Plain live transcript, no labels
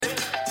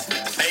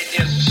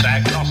atheists,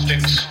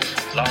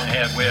 agnostics,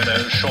 long-haired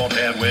weirdos,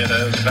 short-haired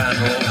weirdos,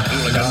 vandals,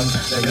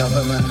 hooligans. The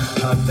government,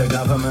 hug the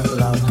government,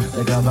 love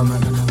the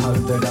government, hug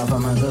the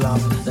government,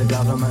 love the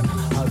government,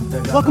 hug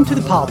the government. Welcome to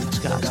The Politics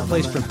Guys, a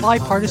place for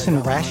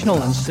bipartisan,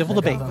 rational, and civil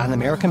debate on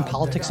American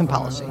politics and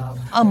policy.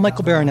 I'm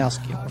Michael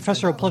Baranowski, a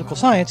professor of political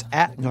science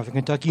at Northern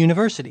Kentucky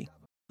University.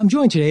 I'm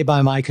joined today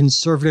by my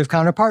conservative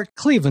counterpart,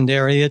 Cleveland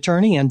area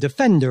attorney and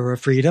defender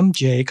of freedom,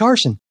 Jay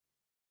Carson.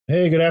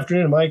 Hey, good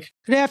afternoon, Mike.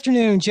 Good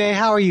afternoon, Jay.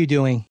 How are you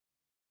doing?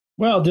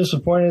 Well,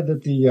 disappointed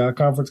that the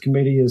conference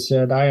committee has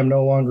said I am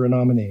no longer a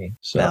nominee.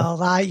 So,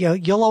 well,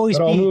 you'll always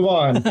but be. I'll move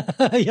on.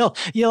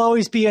 you'll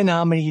always be a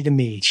nominee to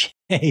me,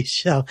 Jay.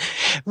 So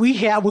we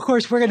have, of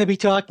course, we're going to be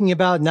talking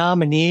about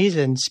nominees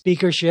and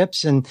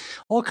speakerships and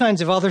all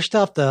kinds of other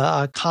stuff.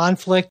 The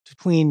conflict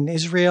between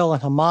Israel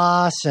and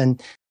Hamas,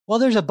 and well,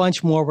 there's a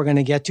bunch more we're going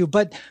to get to.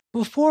 But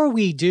before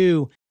we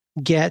do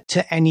get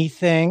to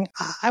anything,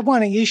 I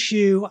want to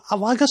issue,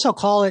 well, I guess I'll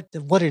call it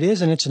what it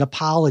is, and it's an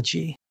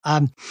apology.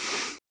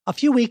 A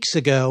few weeks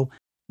ago,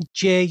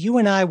 Jay, you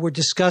and I were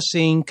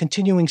discussing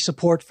continuing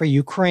support for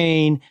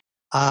Ukraine,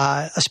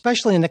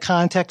 especially in the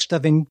context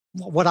of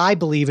what I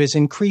believe is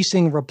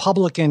increasing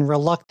Republican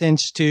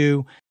reluctance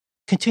to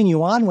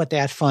continue on with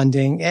that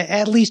funding,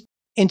 at least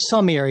in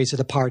some areas of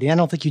the party. I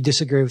don't think you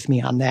disagree with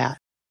me on that.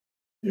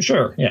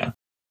 Sure, yeah.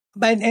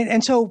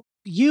 And so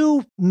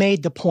you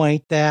made the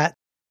point that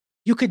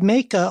you could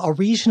make a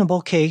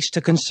reasonable case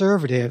to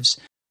conservatives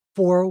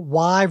for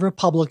why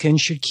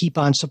Republicans should keep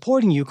on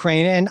supporting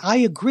Ukraine. And I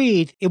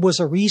agreed it was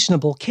a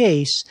reasonable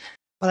case,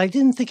 but I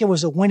didn't think it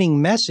was a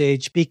winning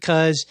message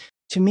because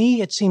to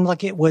me, it seemed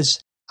like it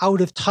was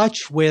out of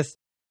touch with,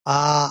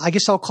 I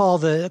guess I'll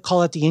call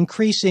it the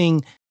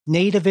increasing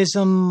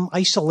nativism,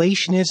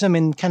 isolationism,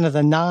 and kind of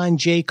the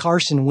non-Jay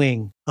Carson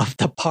wing of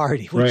the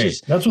party, which right.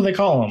 is that's what they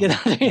call them.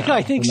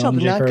 I think so.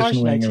 The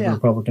non-Carson wing of yeah. the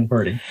Republican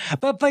Party.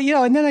 But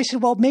and then I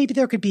said, well, maybe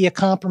there could be a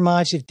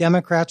compromise if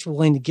Democrats were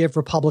willing to give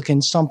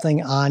Republicans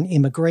something on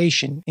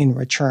immigration in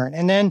return.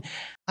 And then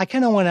I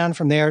kind of went on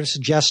from there to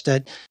suggest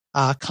that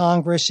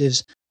Congress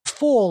is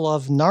full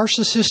of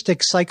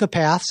narcissistic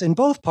psychopaths in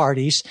both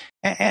parties,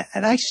 and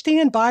I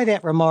stand by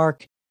that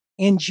remark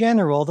in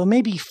general, though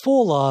maybe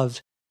full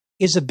of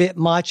is a bit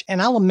much. And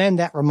I'll amend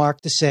that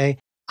remark to say,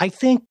 I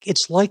think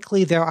it's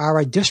likely there are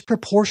a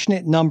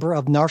disproportionate number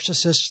of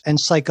narcissists and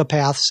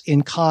psychopaths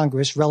in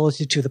Congress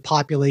relative to the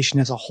population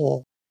as a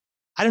whole.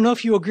 I don't know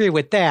if you agree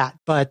with that,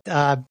 but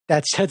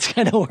that's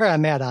kind of where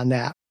I'm at on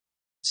that.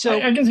 So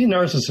I can see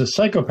narcissists.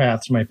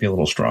 Psychopaths might be a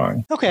little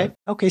strong. Okay,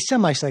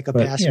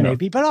 semi-psychopaths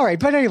maybe, but all right.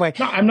 But anyway,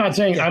 no, I'm not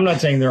saying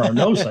there are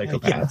no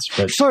psychopaths,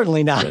 but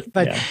certainly not.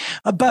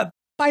 But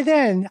by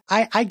then,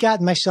 I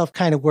got myself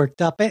kind of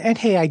worked up. And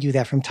hey, I do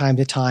that from time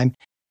to time.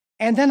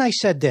 And then I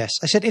said this.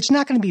 I said, it's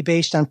not going to be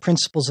based on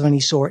principles of any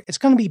sort. It's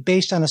going to be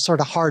based on a sort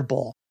of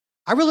hardball.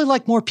 I really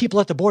like more people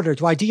at the border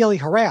to ideally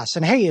harass.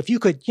 And hey, if you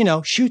could,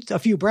 shoot a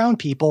few brown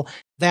people,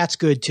 that's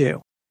good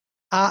too.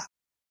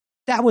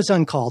 That was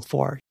uncalled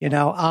for,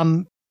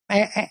 And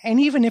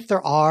even if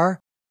there are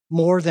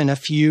more than a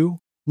few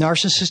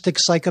narcissistic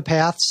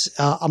psychopaths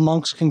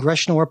amongst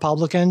congressional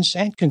Republicans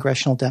and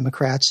congressional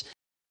Democrats,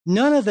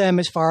 none of them,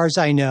 as far as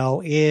I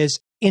know, is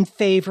in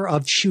favor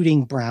of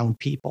shooting brown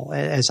people,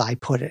 as I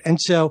put it. And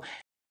so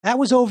that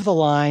was over the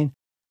line.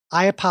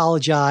 I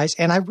apologize.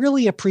 And I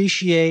really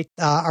appreciate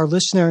our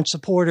listener and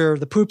supporter,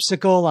 the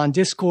Poopsicle on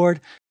Discord,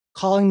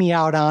 calling me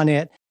out on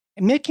it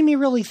and making me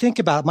really think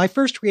about it. My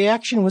first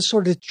reaction was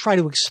sort of try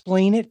to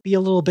explain it, be a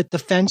little bit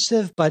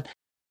defensive. But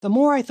the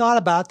more I thought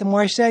about it, the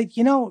more I said,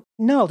 no,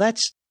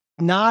 that's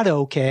not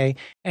okay.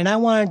 And I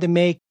wanted to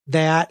make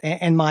that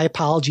and my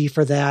apology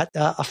for that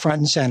a front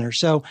and center.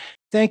 So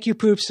thank you,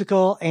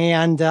 Poopsicle.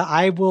 And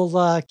I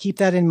will keep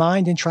that in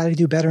mind and try to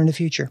do better in the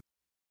future.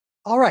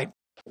 All right.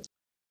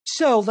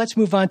 So let's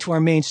move on to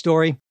our main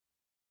story,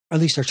 or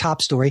at least our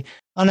top story.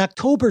 On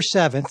October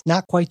 7th,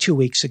 not quite 2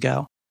 weeks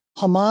ago,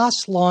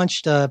 Hamas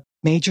launched a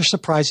major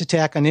surprise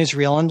attack on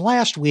Israel. And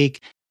last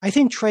week, I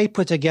think Trey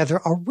put together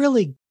a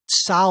really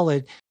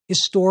solid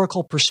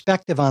historical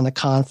perspective on the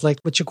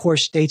conflict, which of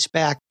course dates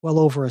back well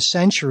over a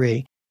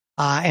century.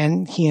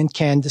 And he and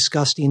Ken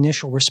discussed the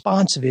initial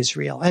response of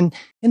Israel. And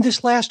in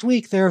this last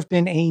week, there have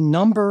been a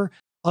number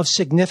of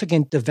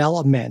significant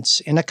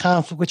developments in a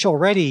conflict which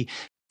already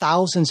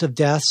thousands of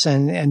deaths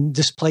and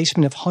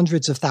displacement of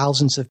hundreds of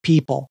thousands of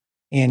people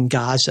in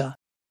Gaza.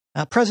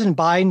 President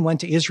Biden went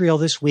to Israel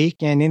this week,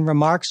 and in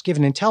remarks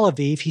given in Tel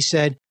Aviv, he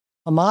said,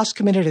 Hamas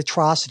committed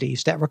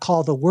atrocities that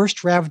recall the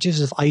worst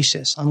ravages of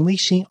ISIS,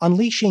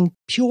 unleashing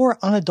pure,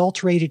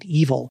 unadulterated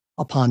evil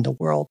upon the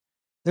world.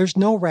 There's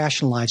no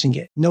rationalizing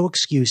it, no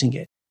excusing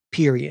it,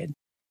 period.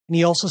 And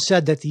he also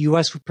said that the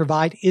U.S. would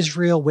provide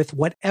Israel with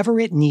whatever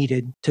it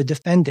needed to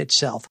defend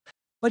itself.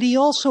 But he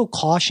also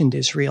cautioned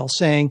Israel,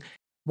 saying,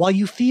 while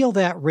you feel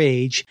that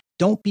rage,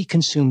 don't be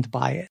consumed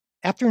by it.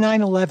 After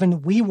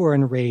 9/11, we were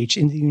enraged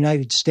in the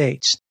United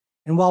States.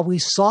 And while we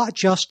sought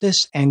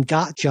justice and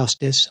got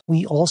justice,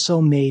 we also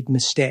made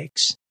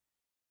mistakes.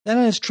 Then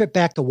on his trip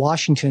back to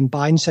Washington,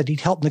 Biden said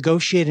he'd help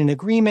negotiate an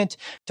agreement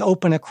to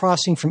open a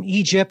crossing from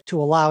Egypt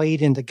to allow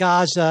aid into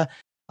Gaza.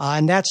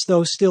 And that's,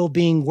 though, still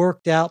being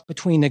worked out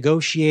between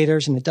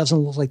negotiators. And it doesn't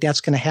look like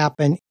that's going to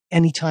happen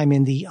anytime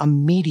in the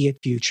immediate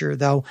future,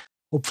 though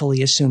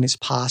hopefully as soon as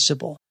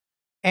possible.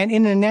 And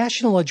in a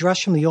national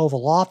address from the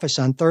Oval Office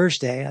on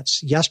Thursday,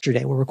 that's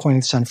yesterday, we're recording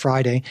this on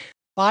Friday,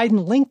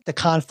 Biden linked the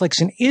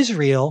conflicts in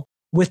Israel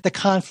with the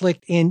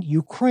conflict in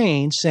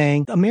Ukraine,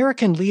 saying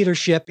American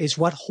leadership is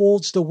what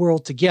holds the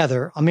world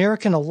together.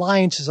 American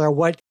alliances are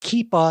what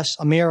keep us,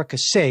 America,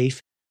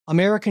 safe.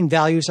 American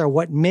values are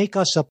what make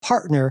us a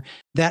partner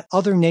that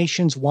other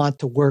nations want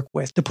to work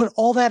with. To put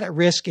all that at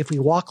risk if we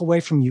walk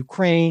away from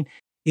Ukraine,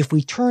 if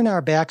we turn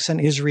our backs on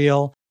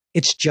Israel,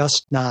 it's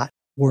just not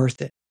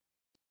worth it.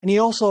 And he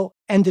also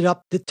ended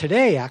up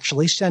today,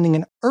 actually, sending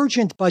an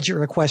urgent budget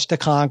request to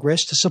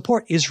Congress to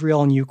support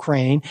Israel and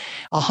Ukraine,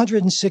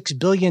 $106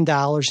 billion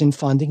in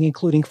funding,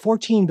 including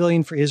 $14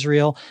 billion for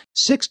Israel,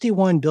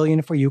 $61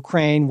 billion for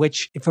Ukraine,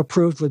 which, if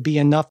approved, would be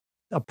enough,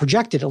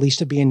 projected at least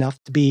to be enough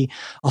to be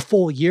a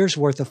full year's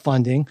worth of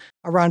funding,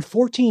 around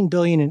 $14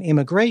 billion in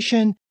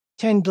immigration,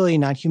 $10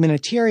 billion on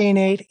humanitarian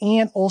aid,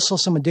 and also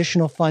some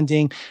additional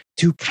funding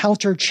to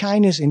counter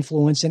China's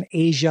influence in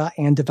Asia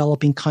and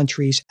developing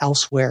countries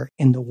elsewhere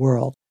in the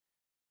world.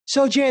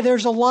 So, Jay,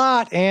 there's a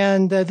lot,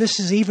 and this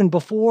is even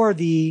before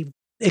the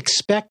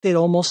expected,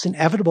 almost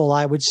inevitable,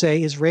 I would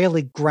say,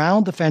 Israeli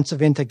ground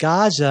offensive into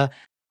Gaza.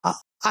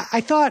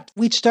 I thought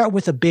we'd start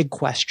with a big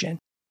question.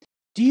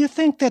 Do you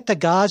think that the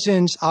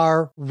Gazans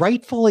are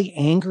rightfully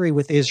angry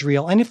with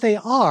Israel? And if they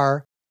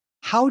are,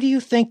 how do you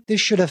think this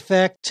should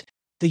affect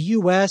the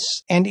U.S.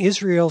 and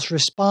Israel's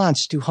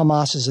response to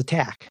Hamas's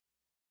attack?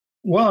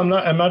 Well,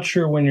 I'm not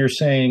sure when you're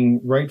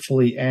saying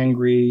rightfully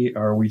angry.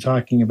 Are we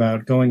talking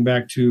about going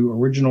back to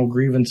original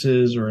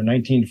grievances or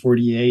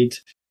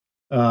 1948,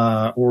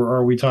 or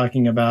are we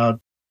talking about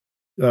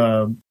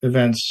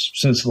events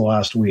since the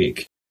last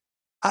week?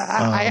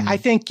 I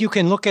think you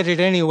can look at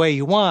it any way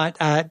you want.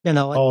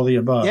 All the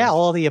above. Yeah,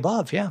 all the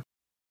above. Yeah.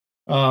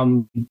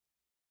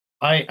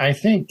 I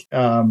think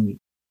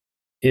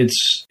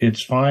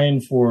it's fine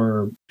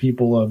for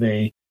people of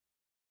a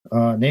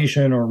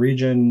nation or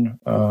region,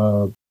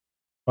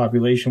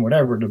 population,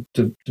 whatever,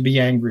 to be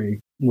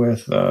angry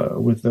with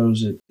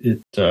those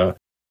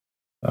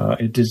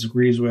it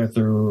disagrees with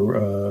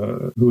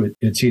or who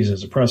it sees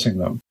as oppressing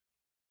them.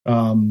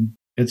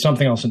 It's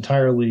something else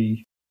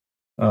entirely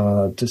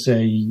to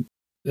say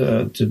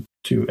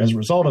to as a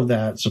result of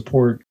that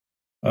support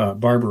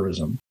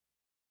barbarism.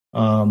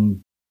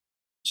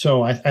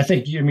 So I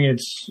think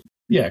it's.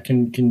 Yeah,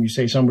 can you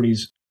say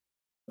somebody's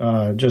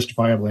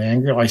justifiably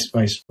angry? I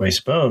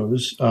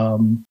suppose,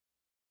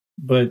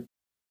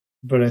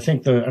 but I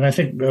think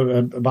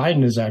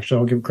Biden is actually,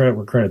 I'll give credit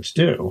where credit's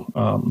due.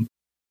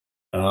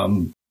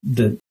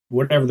 That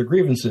whatever the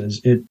grievance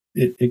is,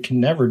 it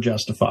can never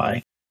justify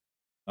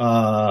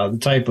the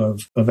type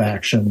of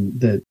action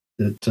that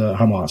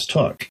Hamas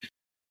took.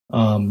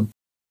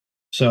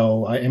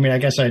 So I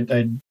guess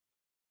I'd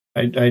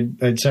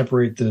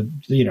separate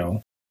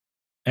the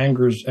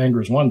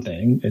Anger's one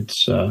thing.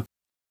 It's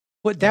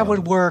but that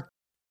would work.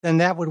 Then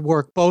that would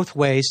work both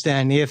ways.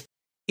 Then, if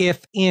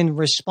in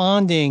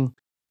responding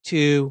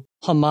to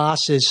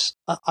Hamas's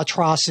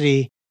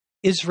atrocity,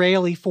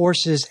 Israeli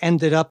forces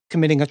ended up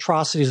committing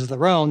atrocities of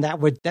their own,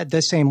 that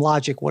the same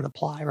logic would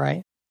apply,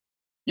 right?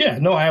 Yeah.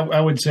 No,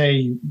 I would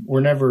say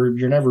you're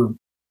never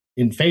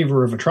in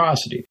favor of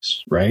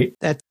atrocities, right?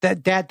 That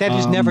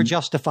is never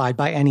justified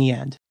by any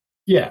end.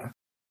 Yeah.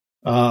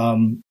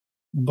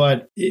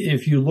 But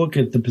if you look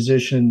at the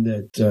position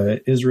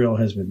that Israel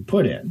has been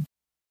put in,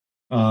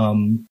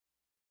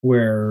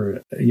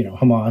 where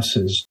Hamas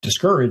has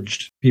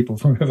discouraged people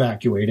from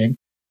evacuating,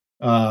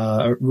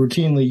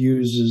 routinely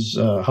uses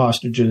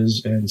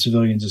hostages and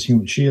civilians as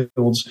human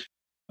shields,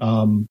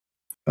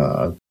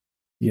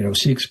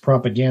 seeks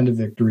propaganda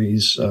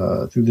victories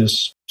through this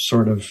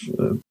sort of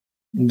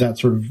that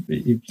sort of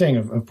thing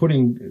of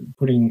putting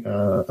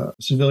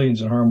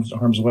civilians in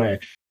harm's way.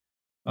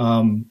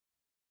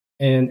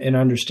 And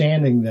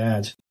understanding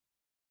that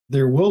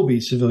there will be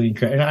civilian,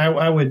 and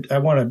I want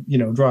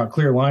to draw a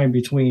clear line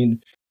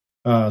between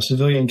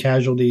civilian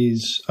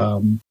casualties,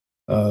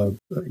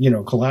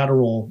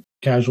 collateral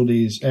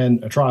casualties,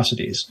 and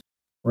atrocities,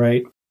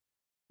 right?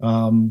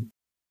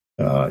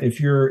 If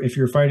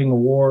you're fighting a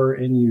war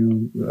and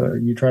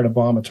you try to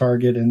bomb a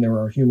target and there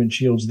are human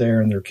shields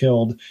there and they're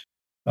killed,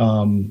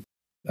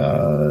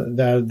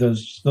 that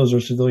those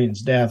are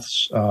civilians'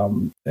 deaths,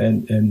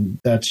 and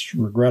that's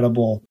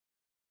regrettable.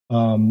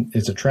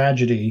 It's a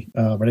tragedy,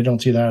 but I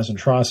don't see that as an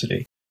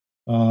atrocity.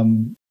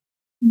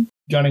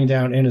 Gunning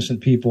down innocent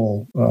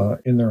people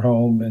in their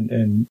home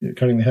and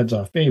cutting the heads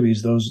off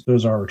babies,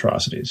 those are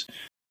atrocities,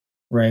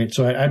 right?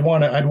 So I'd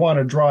want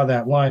to draw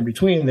that line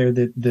between there.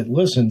 That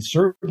listen,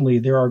 certainly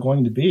there are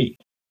going to be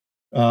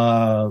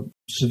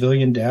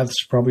civilian deaths,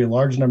 probably a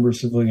large number of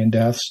civilian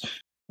deaths.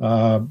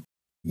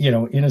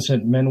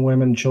 Innocent men,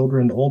 women,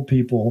 children, old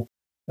people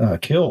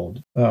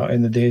killed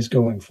in the days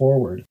going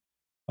forward.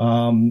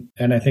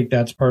 And I think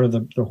that's part of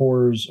the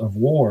horrors of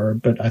war.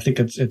 But I think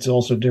it's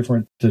also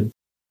different than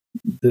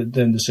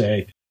to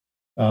say,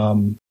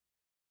 when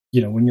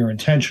you're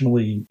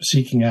intentionally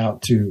seeking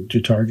out to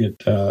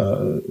target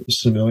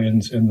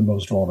civilians and the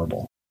most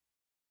vulnerable.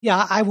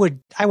 Yeah, I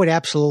would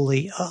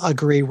absolutely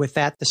agree with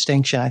that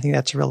distinction. I think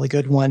that's a really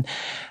good one.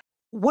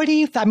 What do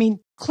you? I mean,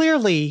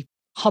 clearly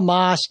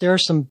Hamas. There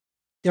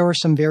are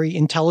some very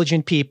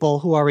intelligent people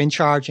who are in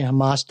charge in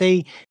Hamas.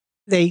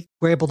 They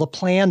were able to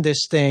plan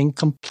this thing,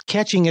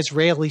 catching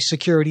Israeli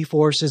security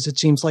forces, it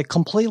seems like,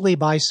 completely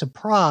by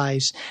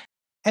surprise.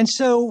 And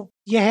so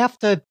you have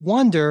to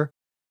wonder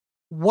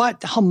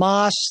what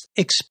Hamas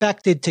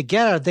expected to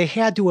get. They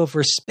had to have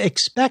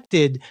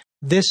expected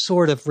this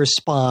sort of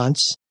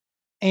response.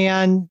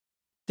 And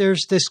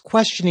there's this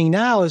questioning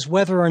now as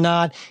whether or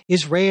not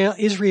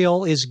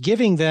Israel is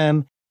giving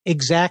them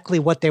exactly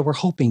what they were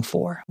hoping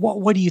for.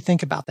 What do you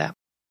think about that?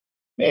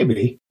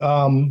 Maybe.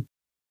 I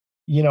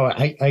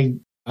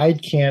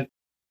can't,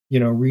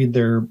 read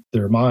their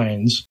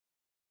minds.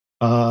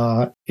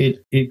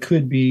 It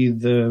could be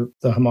the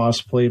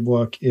Hamas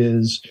playbook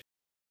is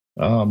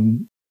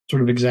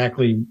sort of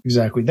exactly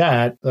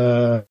that.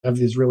 Have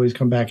the Israelis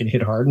come back and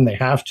hit hard, and they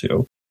have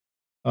to.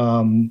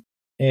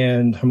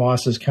 And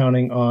Hamas is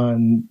counting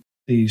on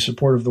the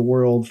support of the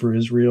world for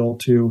Israel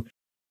to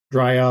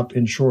dry up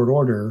in short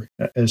order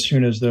as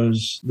soon as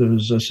those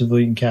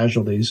civilian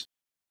casualties,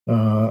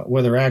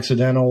 whether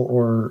accidental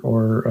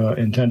or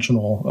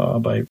intentional,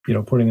 by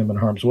putting them in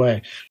harm's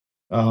way,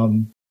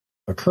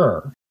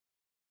 occur.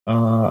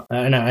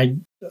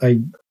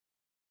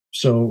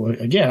 So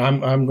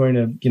again, I'm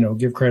going to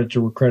give credit to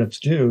where credit's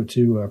due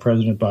to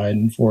President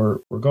Biden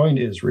for going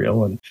to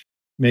Israel and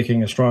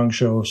making a strong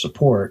show of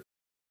support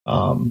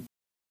on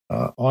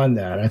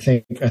that. I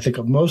think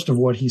most of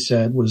what he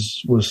said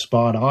was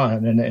spot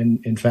on, and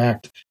in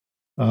fact,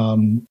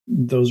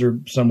 those are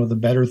some of the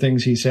better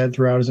things he said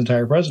throughout his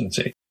entire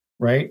presidency.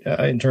 Right,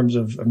 in terms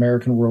of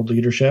American world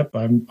leadership,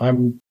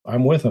 I'm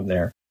with him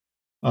there.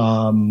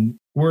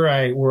 Where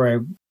I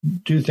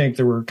do think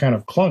there were kind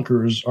of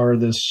clunkers are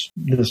this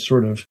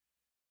sort of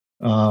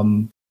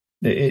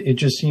it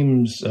just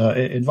seems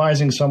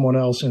advising someone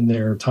else in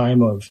their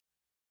time of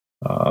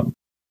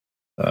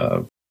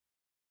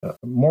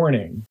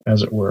mourning,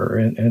 as it were,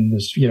 and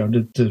this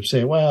to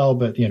say, well,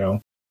 but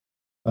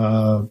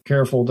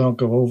careful, don't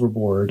go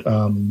overboard.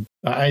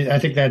 I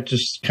think that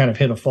just kind of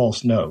hit a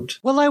false note.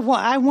 Well,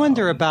 I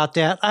wonder about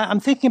that. I'm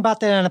thinking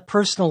about that on a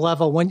personal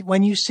level.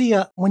 When you see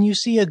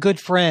a good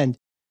friend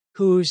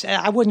who's,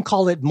 I wouldn't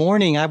call it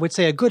mourning, I would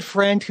say a good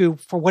friend who,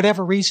 for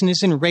whatever reason,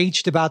 is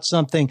enraged about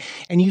something,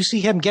 and you see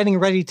him getting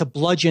ready to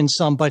bludgeon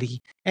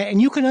somebody,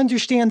 and you can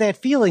understand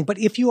that feeling. But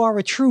if you are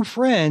a true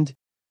friend,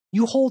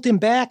 you hold him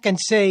back and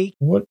say,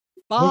 Bob,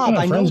 what kind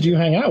of friends do you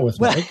hang out with,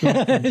 Mike?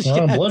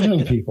 I'm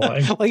bludgeoning people. Well, I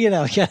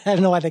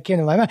don't know why that came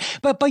to my mind.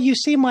 But you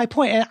see my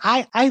point. And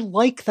I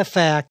like the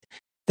fact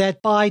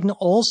that Biden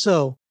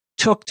also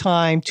took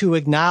time to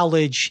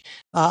acknowledge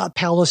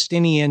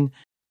Palestinian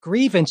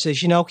grievances.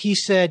 He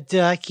said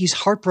he's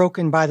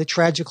heartbroken by the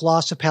tragic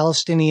loss of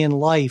Palestinian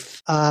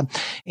life,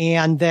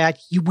 and that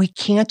we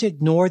can't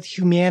ignore the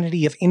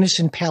humanity of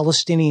innocent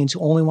Palestinians who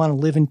only want to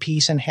live in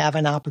peace and have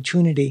an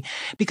opportunity.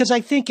 Because I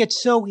think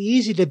it's so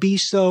easy to be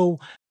so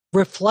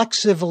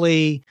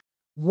reflexively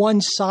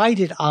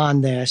one-sided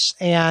on this.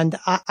 And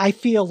I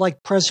feel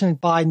like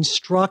President Biden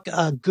struck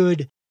a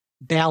good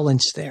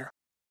balance there.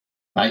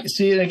 I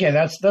see. Again,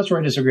 that's where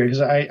I disagree,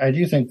 because I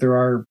do think there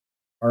are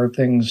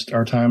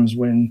times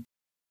when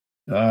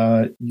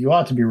you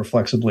ought to be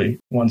reflexively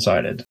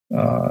one-sided,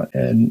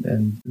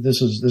 and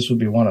this would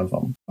be one of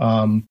them.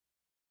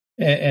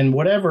 And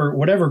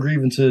whatever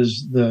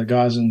grievances the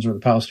Gazans or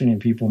the Palestinian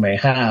people may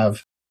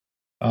have,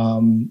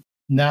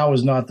 now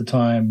is not the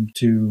time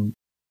to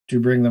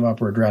bring them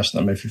up or address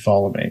them, if you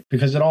follow me,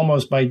 because it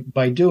almost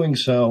by doing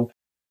so,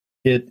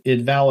 it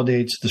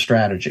validates the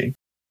strategy.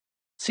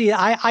 See,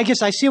 I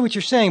guess I see what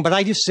you're saying, but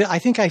I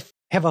think I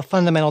have a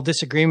fundamental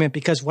disagreement,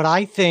 because what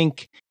I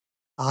think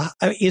what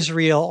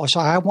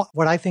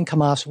I think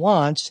Hamas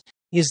wants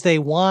is they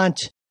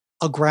want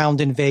a ground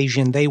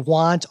invasion. They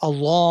want a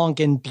long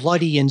and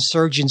bloody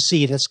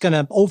insurgency that's going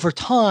to, over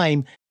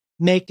time,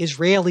 make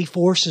Israeli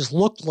forces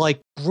look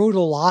like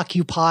brutal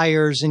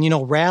occupiers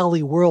and,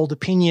 rally world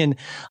opinion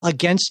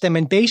against them,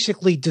 and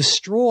basically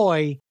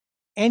destroy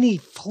any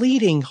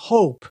fleeting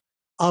hope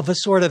of a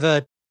sort of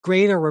a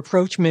greater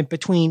rapprochement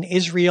between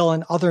Israel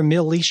and other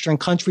Middle Eastern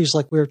countries,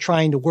 like we're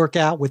trying to work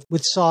out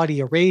with Saudi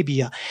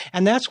Arabia.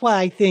 And that's why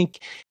I think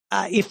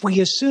if we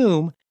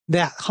assume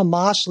that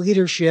Hamas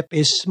leadership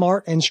is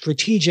smart and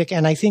strategic,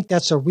 and I think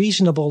that's a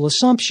reasonable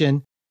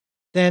assumption,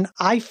 then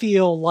I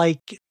feel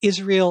like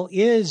Israel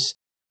is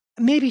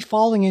maybe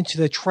falling into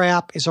the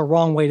trap is a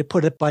wrong way to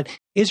put it, but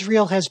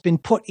Israel has been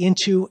put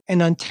into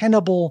an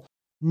untenable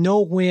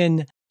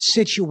no-win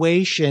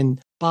situation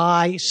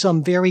by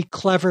some very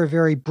clever,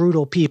 very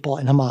brutal people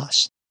in Hamas.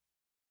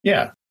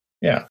 Yeah.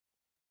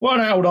 Well,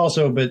 and I would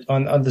also, but by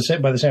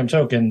the same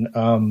token,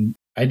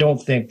 I don't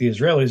think the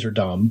Israelis are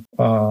dumb.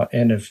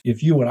 And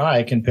if you and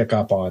I can pick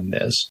up on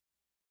this,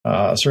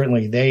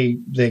 certainly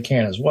they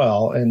can as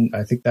well. And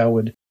I think that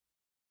would,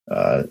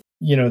 the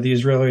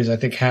Israelis, I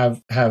think,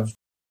 have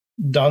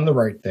done the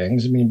right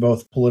things. I mean,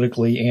 both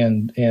politically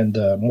and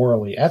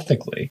morally,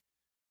 ethically,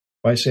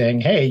 by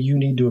saying, hey, you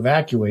need to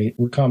evacuate.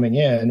 We're coming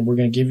in. We're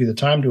going to give you the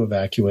time to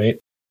evacuate.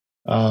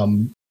 By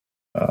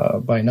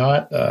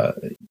not,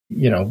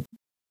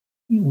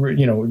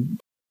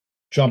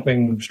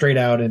 jumping straight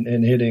out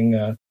and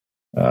hitting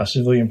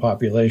civilian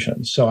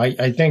populations. So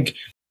I think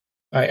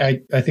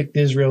the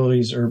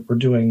Israelis are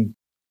doing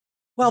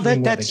what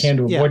they can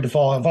to avoid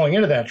falling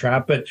into that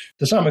trap. But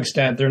to some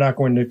extent, they're not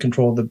going to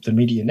control the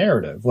media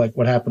narrative, like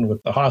what happened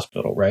with the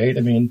hospital, right?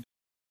 I mean,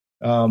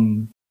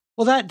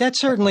 well, that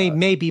certainly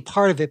may be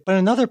part of it, but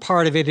another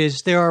part of it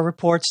is there are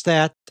reports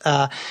that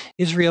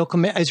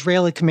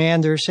Israeli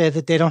commanders say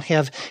that they don't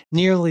have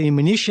nearly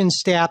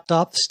munitions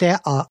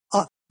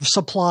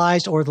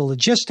supplies or the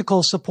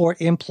logistical support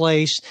in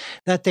place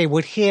that they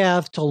would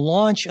have to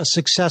launch a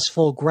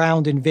successful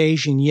ground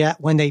invasion yet,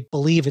 when they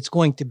believe it's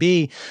going to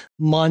be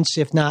months,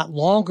 if not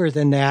longer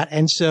than that.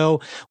 And so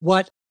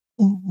what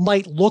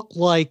might look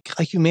like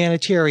a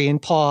humanitarian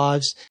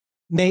pause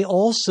may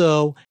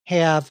also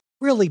have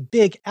really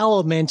big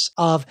elements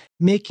of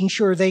making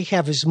sure they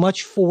have as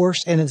much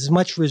force and as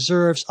much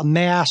reserves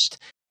amassed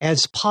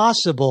as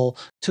possible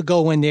to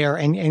go in there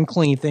and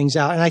clean things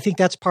out. And I think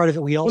that's part of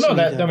it. We also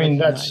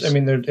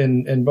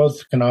and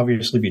both can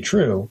obviously be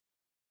true.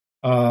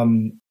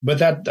 But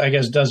that, I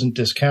guess, doesn't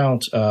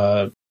discount,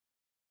 taking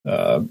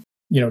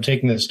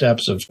the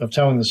steps of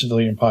telling the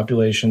civilian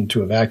population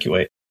to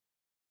evacuate.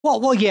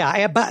 Well,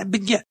 yeah,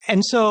 but yeah,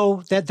 and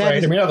so that right.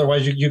 Is, I mean,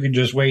 otherwise you could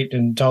just wait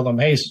and tell them,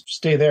 hey,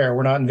 stay there.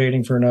 We're not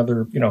invading for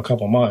another,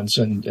 couple months,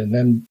 and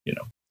then.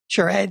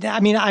 Sure. I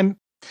mean,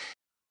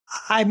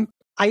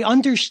 I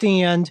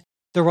understand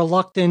the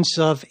reluctance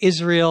of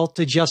Israel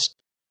to just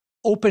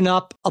open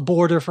up a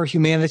border for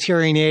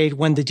humanitarian aid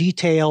when the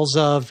details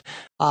of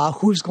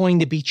who's going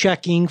to be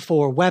checking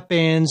for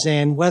weapons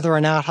and whether or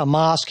not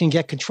Hamas can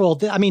get control.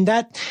 I mean,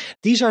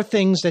 these are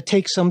things that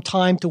take some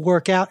time to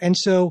work out. And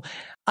so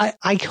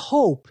I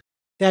hope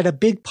that a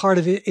big part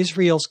of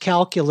Israel's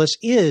calculus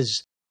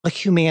is a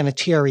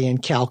humanitarian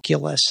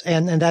calculus,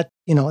 and that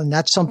and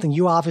that's something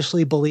you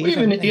obviously believe.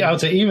 I would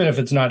say even if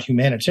it's not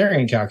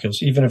humanitarian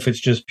calculus, even if it's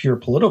just pure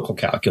political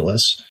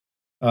calculus,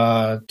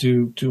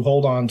 to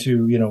hold on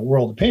to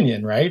world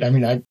opinion, right? I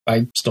mean,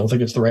 I still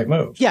think it's the right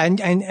move. Yeah,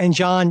 and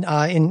John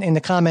in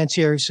the comments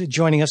here is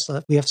joining us.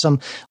 We have some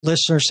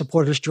listeners,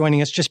 supporters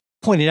joining us. Just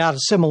pointed out a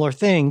similar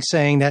thing,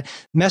 saying that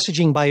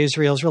messaging by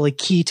Israel is really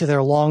key to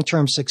their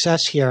long-term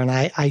success here, and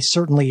I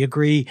certainly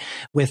agree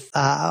with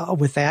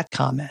that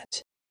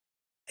comment.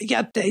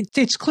 Yeah,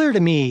 it's clear to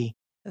me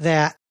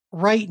that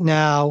right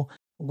now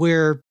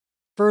we're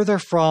further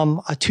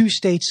from a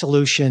two-state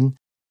solution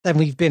than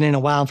we've been in a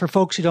while. And for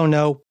folks who don't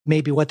know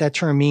maybe what that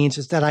term means,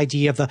 it's that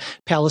idea of the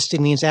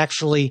Palestinians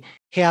actually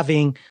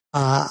having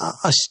a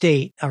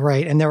state, all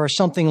right? And there are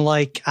something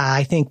like,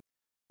 I think,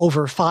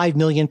 over 5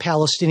 million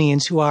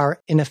Palestinians who are,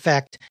 in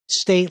effect,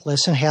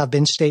 stateless and have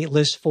been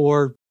stateless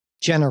for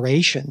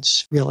generations,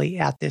 really,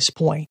 at this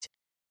point.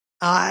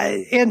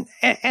 And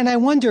I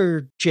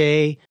wonder,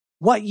 Jay,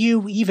 what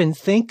you even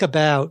think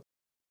about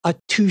a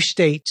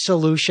two-state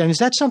solution. Is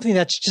that something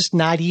that's just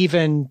not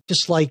even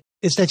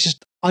is that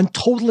just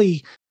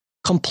totally,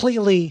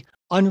 completely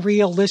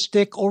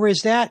unrealistic? Or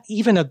is that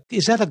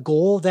a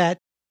goal that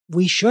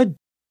we should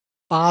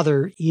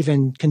bother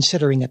even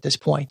considering at this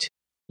point,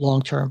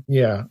 long term?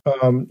 Yeah.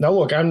 Now,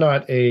 look, I'm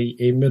not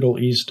a Middle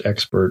East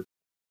expert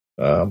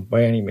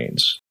by any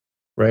means,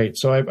 right?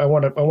 So I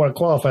want to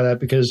qualify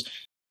that because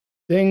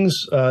things,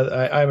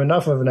 I'm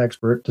enough of an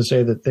expert to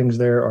say that things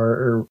there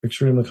are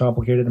extremely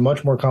complicated and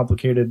much more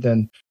complicated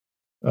than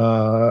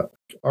are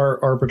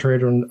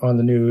portrayed on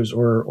the news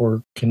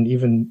or can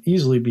even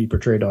easily be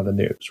portrayed on the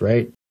news,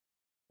 right?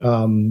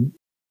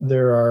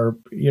 There are,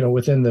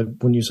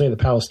 when you say the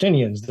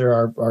Palestinians, there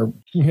are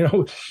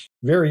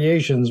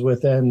variations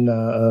within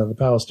the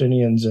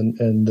Palestinians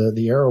and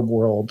the Arab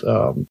world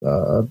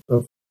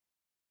of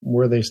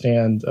where they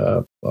stand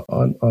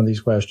on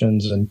these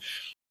questions and,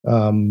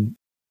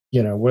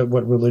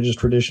 what religious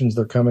traditions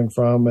they're coming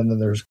from. And then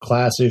there's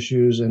class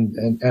issues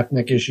and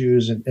ethnic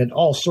issues and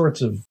all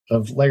sorts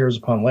of layers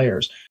upon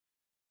layers.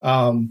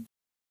 That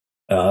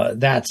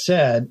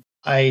said,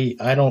 I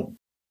don't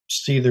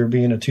see there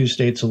being a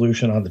two-state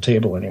solution on the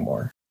table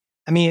anymore.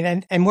 I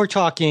mean, and we're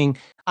talking,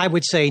 I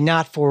would say,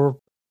 not for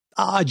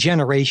a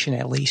generation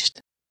at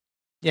least.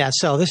 Yeah.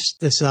 So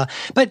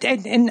but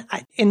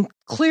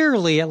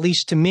clearly, at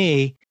least to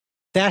me,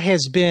 that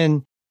has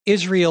been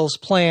Israel's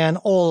plan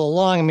all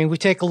along. I mean, we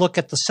take a look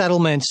at the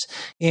settlements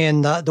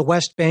in the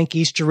West Bank,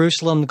 East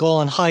Jerusalem, the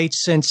Golan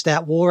Heights since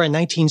that war in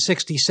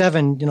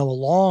 1967, a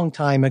long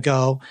time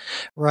ago,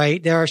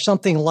 right? There are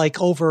something like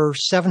over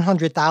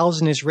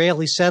 700,000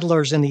 Israeli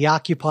settlers in the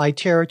occupied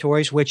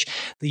territories, which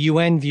the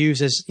UN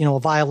views as, a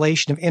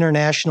violation of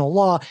international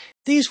law.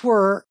 These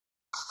were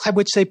I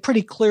would say,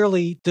 pretty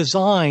clearly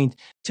designed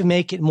to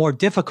make it more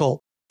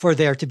difficult for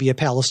there to be a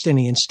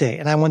Palestinian state.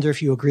 And I wonder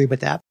if you agree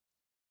with that.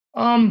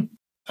 I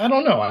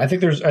don't know. I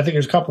think there's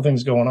a couple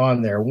things going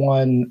on there.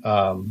 One,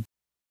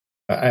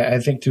 I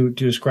think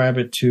to ascribe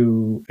it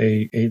to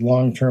a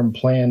long-term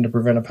plan to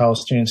prevent a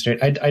Palestinian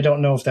state, I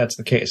don't know if that's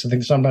the case. I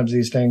think sometimes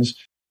these things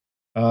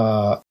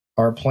are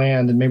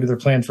planned, and maybe they're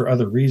planned for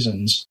other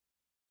reasons.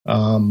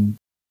 So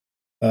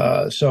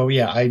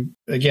yeah,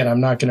 I'm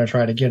not going to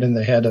try to get in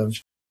the head of,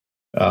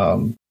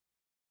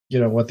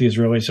 what the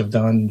Israelis have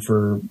done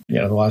for,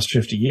 the last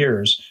 50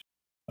 years,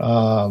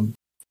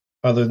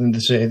 other than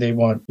to say they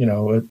want,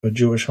 a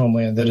Jewish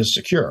homeland that is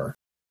secure.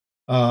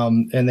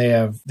 And they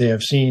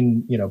have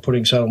seen,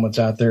 putting settlements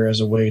out there as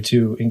a way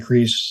to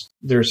increase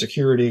their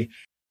security.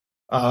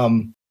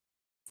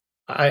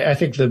 I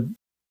think the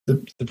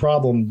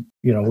problem,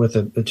 with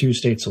a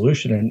two-state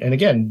solution, and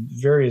again,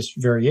 various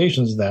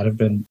variations of that have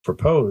been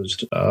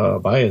proposed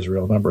by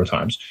Israel a number of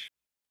times,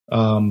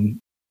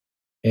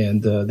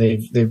 and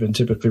they've been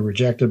typically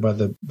rejected by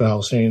the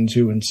Palestinians,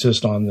 who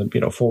insist on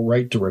the full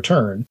right to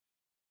return.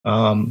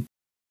 And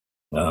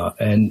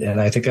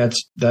I think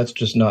that's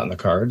just not in the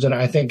cards. And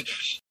I think,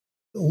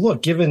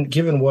 look,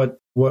 given what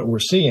we're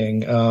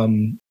seeing,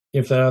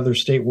 if that other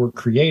state were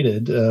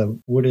created,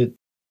 would it,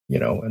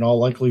 in all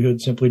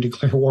likelihood, simply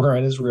declare war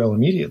on Israel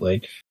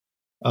immediately?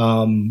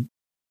 So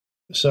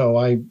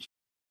I'm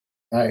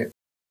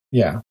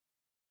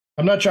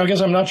not sure. I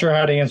guess I'm not sure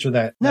how to answer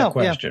that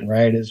question,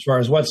 right? As far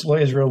as what's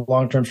Israel's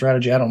long-term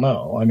strategy, I don't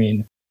know. I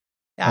mean,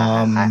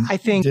 I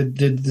think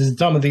did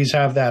some of these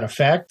have that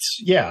effect?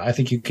 Yeah, I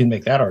think you can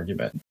make that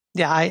argument.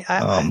 Yeah,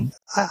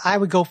 I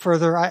would go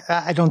further.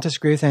 I don't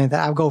disagree with any of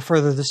that. I would go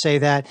further to say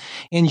that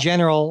in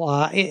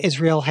general,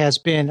 Israel has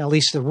been, at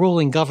least the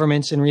ruling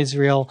governments in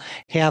Israel,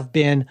 have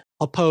been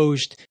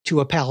opposed to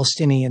a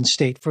Palestinian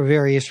state for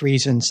various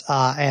reasons.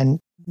 And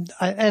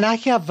I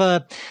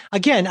have,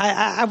 again,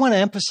 I want to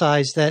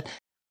emphasize that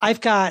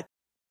I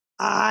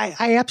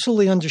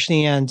absolutely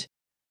understand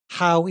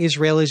how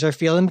Israelis are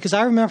feeling, because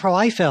I remember how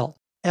I felt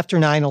after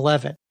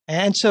 9/11.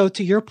 And so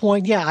to your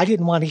point, yeah, I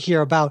didn't want to hear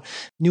about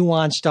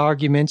nuanced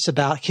arguments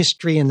about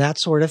history and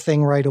that sort of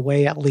thing right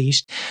away, at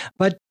least.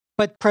 But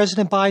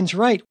President Biden's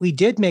right. We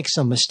did make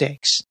some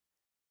mistakes,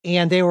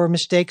 and they were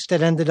mistakes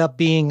that ended up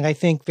being, I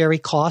think, very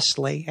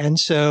costly. And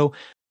so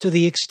to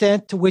the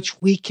extent to which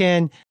we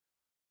can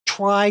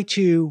try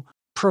to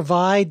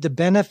provide the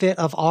benefit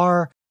of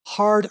our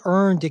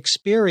hard-earned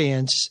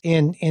experience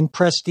in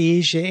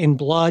prestige, in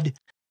blood,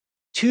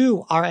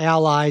 to our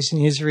allies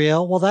in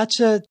Israel, well,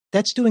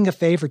 that's doing a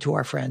favor to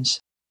our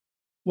friends.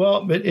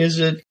 Well, but is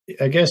it?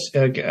 I guess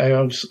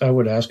I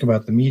would ask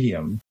about the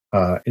medium.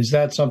 Is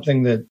that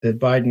something that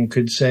Biden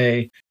could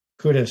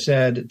have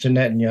said to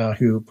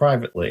Netanyahu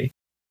privately?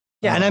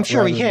 Yeah, and I'm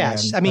sure he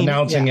has. I mean,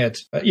 announcing it,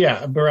 but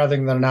rather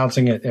than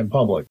announcing it in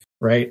public,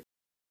 right?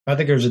 I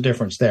think there's a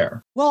difference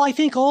there. Well, I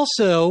think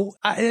also,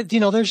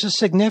 there's a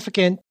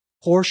significant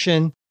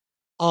portion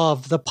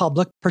of the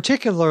public,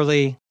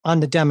 particularly on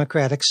the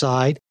Democratic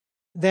side,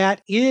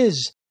 that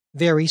is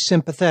very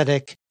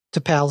sympathetic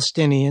to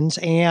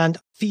Palestinians and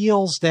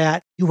feels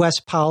that U.S.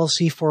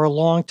 policy for a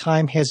long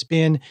time has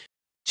been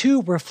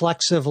too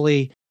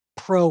reflexively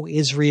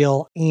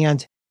pro-Israel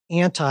and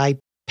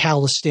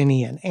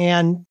anti-Palestinian.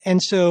 And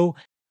so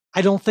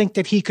I don't think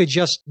that he could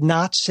just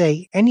not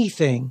say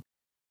anything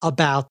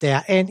about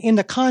that. And in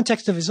the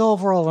context of his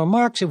overall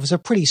remarks, it was a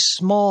pretty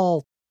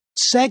small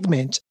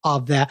segment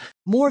of that,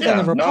 more than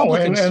the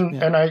Republicans.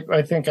 And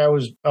I think I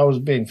was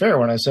being fair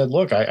when I said,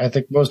 look, I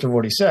think most of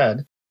what he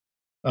said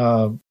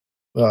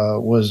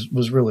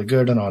was really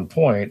good and on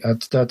point.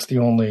 That's the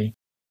only,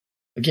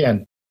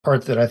 again,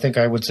 part that I think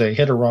I would say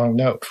hit a wrong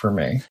note for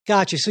me.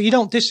 Gotcha. So you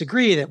don't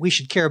disagree that we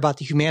should care about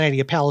the humanity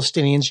of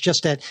Palestinians,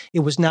 just that it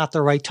was not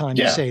the right time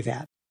to say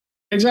that.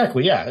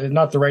 Exactly. Yeah.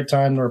 Not the right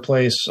time nor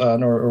place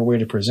nor way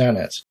to present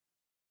it.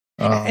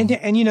 And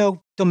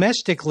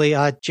domestically,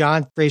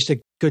 John raised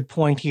a good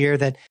point here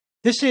that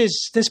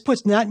this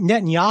puts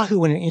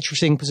Netanyahu in an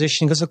interesting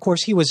position because, of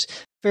course, he was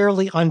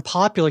fairly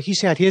unpopular.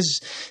 He's had his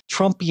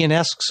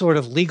Trumpian-esque sort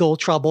of legal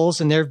troubles,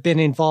 and they've been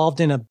involved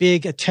in a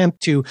big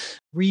attempt to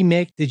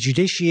remake the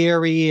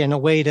judiciary in a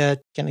way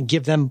to kind of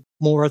give them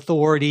more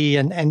authority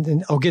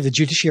or give the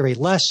judiciary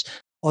less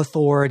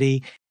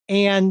authority.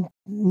 And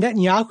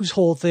Netanyahu's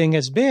whole thing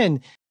has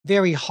been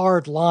very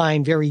hard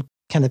line, very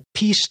kind of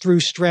peace through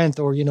strength,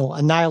 or,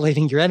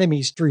 annihilating your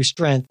enemies through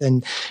strength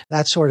and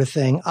that sort of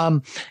thing.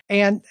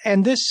 And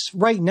this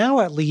right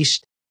now, at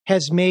least,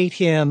 has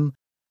kind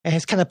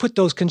of put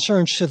those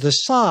concerns to the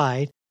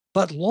side.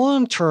 But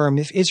long term,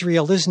 if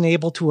Israel isn't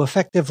able to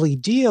effectively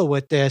deal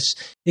with this,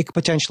 it could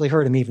potentially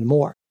hurt him even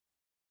more.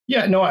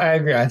 Yeah, no, I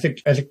agree. I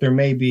think there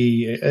may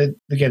be,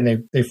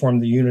 again, they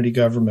formed the unity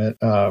government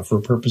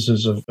for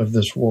purposes of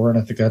this war, and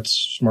I think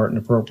that's smart and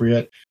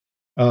appropriate.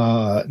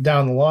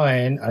 Down the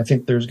line, I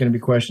think there's going to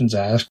be questions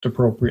asked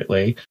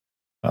appropriately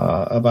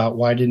about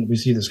why didn't we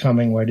see this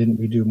coming? Why didn't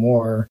we do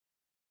more?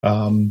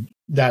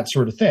 that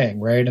sort of thing,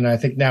 right? And I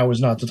think now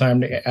is not the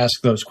time to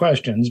ask those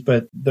questions,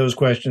 but those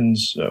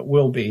questions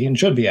will be and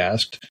should be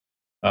asked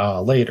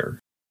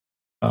later.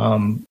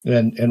 And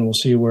we'll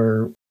see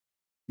where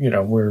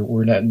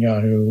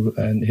Netanyahu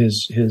and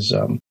his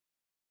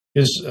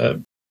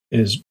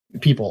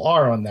people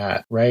are on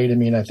that, right? I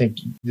mean, I think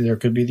there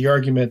could be the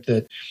argument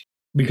that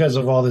because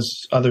of all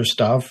this other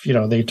stuff,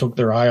 they took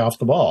their eye off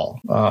the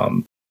ball.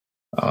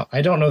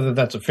 I don't know that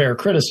that's a fair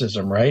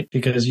criticism, right?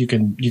 Because you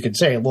can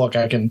say, look,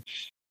 I can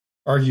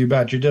argue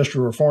about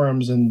judicial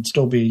reforms and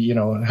still be,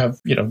 have,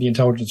 the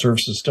intelligence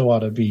services still ought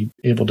to be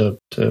able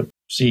to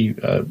see,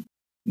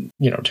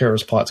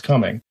 terrorist plots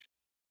coming.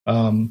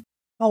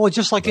 Well,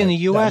 just like in the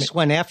U.S.,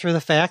 when after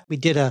the fact, we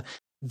did a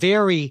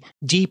very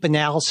deep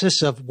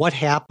analysis of what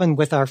happened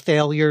with our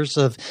failures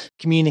of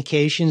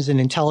communications and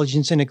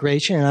intelligence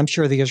integration, and I'm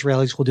sure the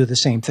Israelis will do the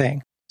same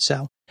thing.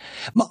 So,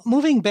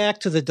 moving back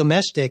to the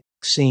domestic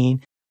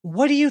scene,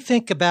 what do you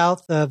think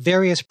about the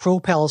various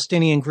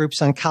pro-Palestinian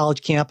groups on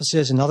college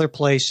campuses and other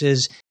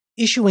places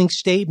issuing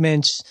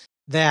statements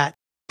that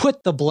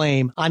put the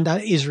blame on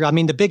Israel? I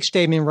mean, the big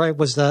statement, right,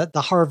 was the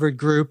Harvard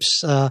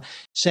groups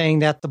saying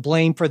that the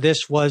blame for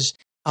this was,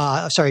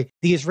 the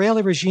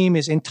Israeli regime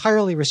is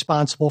entirely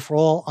responsible for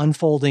all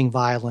unfolding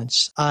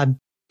violence.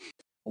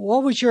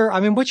 What's your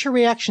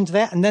reaction to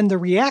that? And then the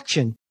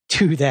reaction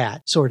to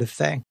that sort of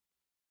thing?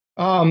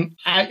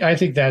 I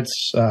think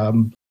that's,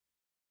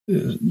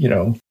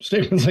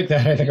 statements like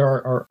that I think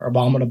are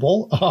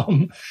abominable.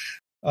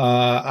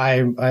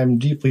 I'm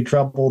deeply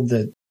troubled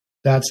that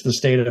that's the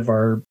state of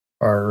our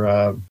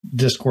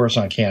discourse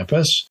on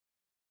campus.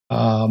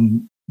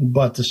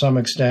 But to some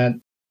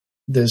extent,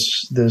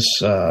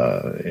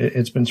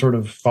 it's been sort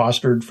of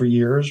fostered for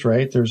years,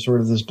 right? There's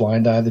sort of this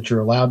blind eye that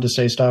you're allowed to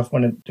say stuff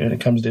when it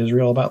comes to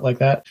Israel about like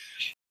that.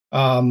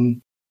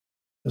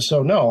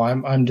 So no,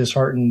 I'm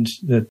disheartened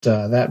that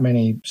that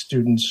many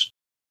students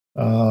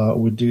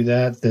would do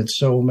that. That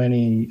so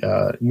many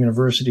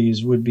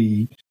universities would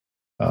be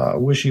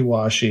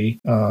wishy-washy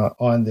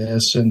on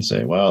this and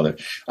say, well,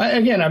 I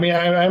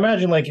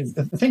imagine, like,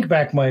 think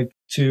back, Mike,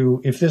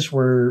 to if this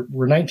were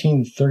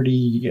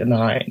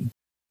 1939,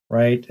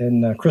 right,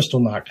 and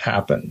Kristallnacht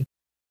happened.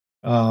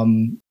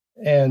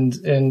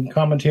 And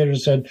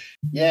commentators said,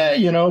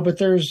 yeah, but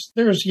there's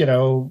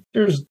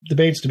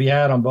debates to be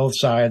had on both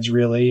sides,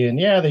 really. And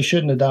yeah, they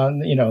shouldn't have done,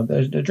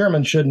 the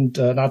Germans shouldn't,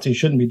 Nazis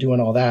shouldn't be doing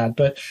all that.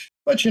 But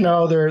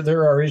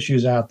there are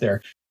issues out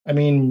there. I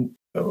mean,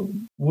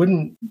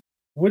 wouldn't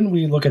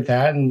we look at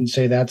that and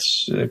say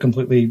that's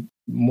completely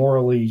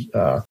morally,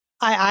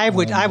 I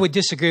would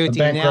disagree with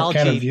the analogy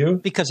kind of view?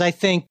 Because I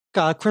think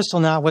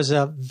Kristallnacht was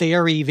a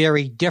very,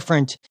 very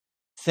different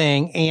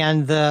thing,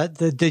 and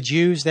the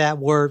Jews that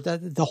were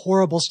the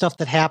horrible stuff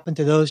that happened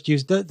to those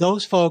Jews,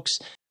 those folks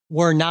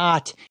were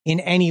not in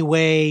any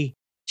way,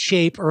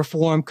 shape, or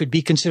form could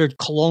be considered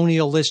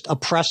colonialist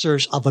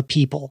oppressors of a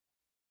people.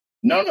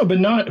 No,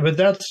 but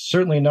that's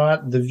certainly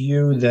not the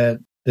view that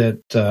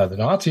the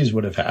Nazis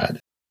would have had,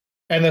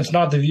 and that's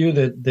not the view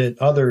that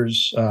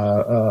others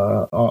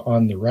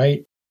on the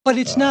right. But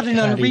it's not an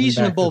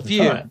unreasonable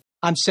view. Time.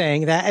 I'm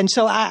saying that, and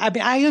so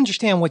I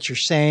understand what you're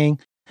saying.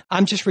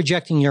 I'm just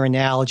rejecting your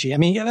analogy. I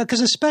mean,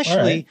 because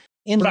especially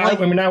in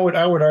light, I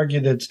would argue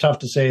that it's tough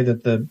to say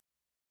that the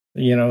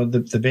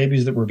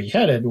babies that were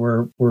beheaded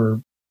were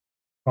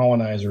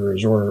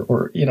colonizers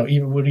or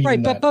even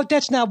right. But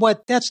that's not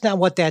what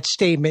that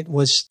statement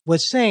was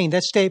saying.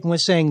 That statement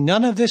was saying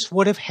none of this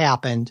would have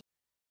happened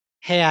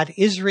had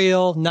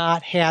Israel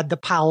not had the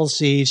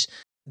policies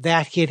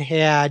that it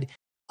had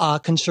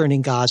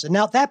concerning Gaza.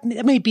 Now that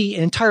may be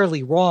an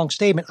entirely wrong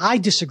statement. I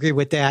disagree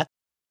with that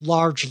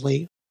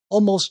largely.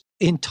 Almost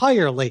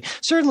entirely.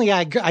 Certainly,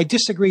 I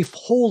disagree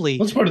wholly.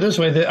 Let's put it this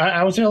way.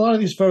 I would say a lot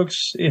of these folks,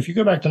 if you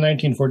go back to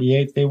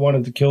 1948, they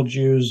wanted to kill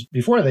Jews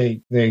before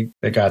they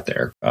got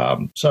there.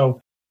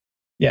 So,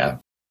 yeah.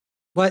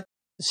 What?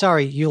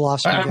 Sorry, you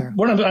lost me there.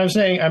 What I'm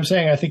saying,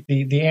 I think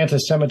the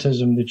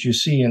anti-Semitism that you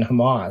see in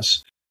Hamas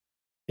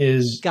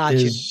is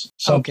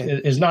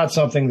not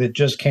something that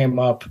just came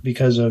up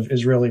because of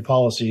Israeli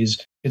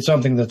policies. It's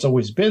something that's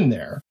always been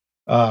there.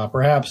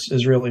 Perhaps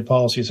Israeli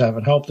policies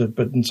haven't helped it,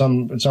 but in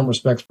some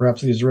respects,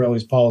 perhaps the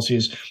Israelis'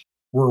 policies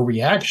were a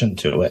reaction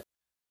to it.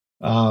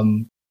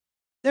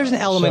 There's an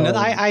element that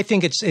I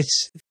think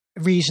it's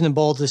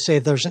reasonable to say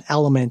there's an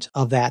element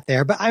of that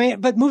there.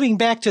 But moving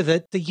back to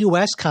the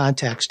U.S.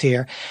 context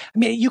here, I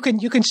mean, you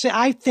can say,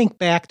 I think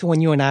back to when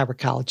you and I were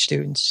college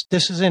students.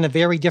 This is in a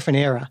very different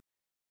era.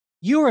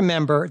 You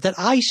remember that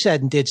I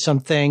said and did some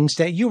things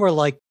that you were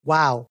like,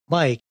 wow,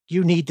 Mike,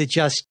 you need to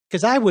just,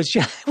 because I was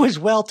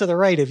well to the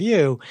right of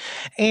you.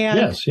 And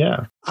yes,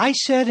 yeah. I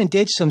said and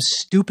did some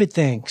stupid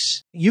things.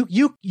 You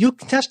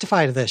can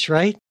testify to this,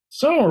 right?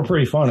 Some were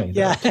pretty funny.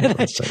 Yeah.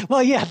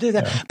 Well, yeah.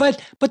 But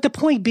the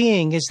point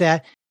being is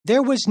that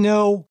there was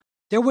no,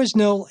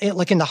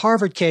 like in the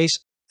Harvard case,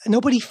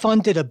 nobody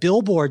funded a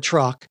billboard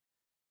truck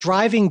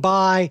driving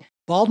by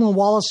Baldwin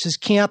Wallace's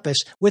campus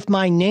with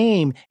my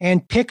name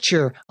and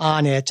picture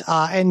on it.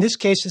 In this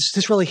case,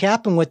 this really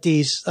happened with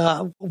these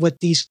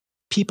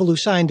people who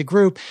signed the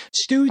group,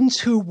 students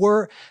who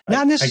were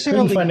not necessarily.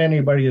 I couldn't find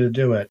anybody to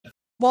do it.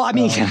 Well, I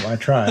mean, I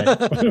tried.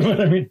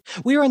 I mean,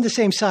 we were on the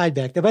same side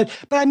back then. But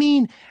I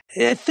mean,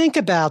 think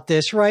about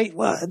this, right?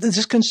 Well,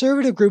 this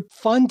conservative group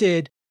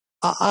funded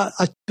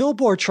a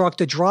billboard truck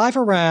to drive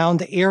around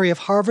the area of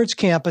Harvard's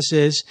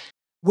campuses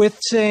with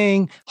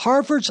saying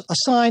Harvard's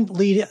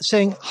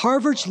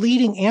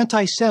leading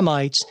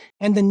anti-Semites,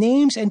 and the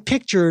names and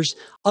pictures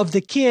of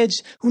the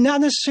kids who not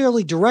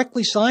necessarily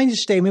directly signed the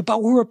statement,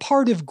 but were a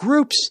part of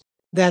groups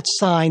that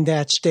signed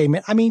that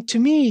statement. I mean, to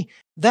me,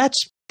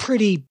 that's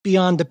pretty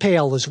beyond the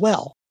pale as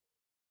well.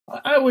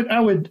 I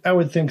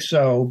would think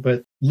so,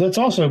 but let's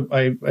also,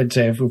 I'd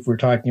say, if we're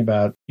talking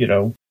about,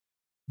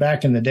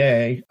 back in the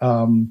day,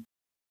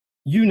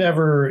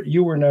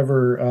 you were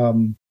never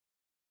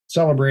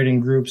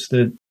celebrating groups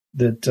that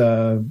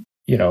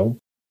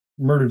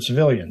murdered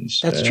civilians.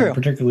 That's true. In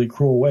particularly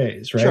cruel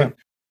ways, right? Sure.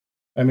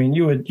 I mean,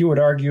 you would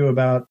argue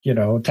about,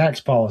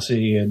 tax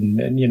policy and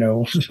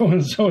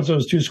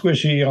so-and-so's too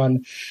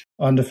squishy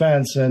on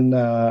defense. And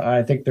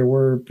I think there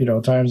were,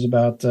 times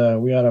about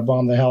we ought to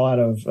bomb the hell out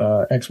of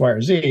X, Y,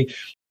 or Z.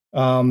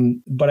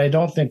 But I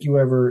don't think you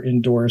ever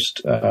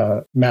endorsed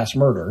mass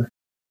murder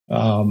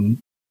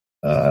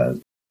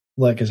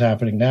like is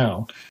happening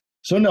now.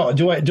 So no,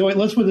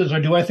 let's put this,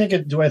 or do I think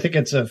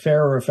it's a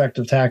fair or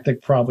effective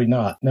tactic? Probably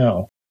not.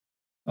 No.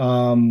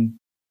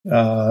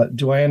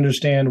 Do I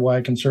understand why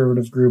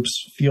conservative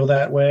groups feel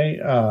that way?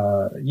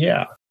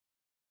 Yeah.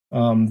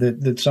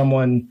 That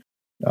someone,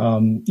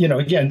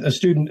 again, a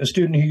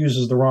student who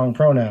uses the wrong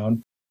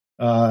pronoun,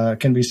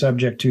 can be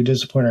subject to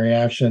disciplinary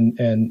action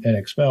and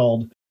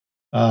expelled.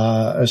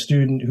 A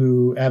student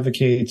who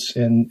advocates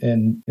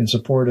in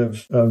support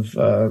of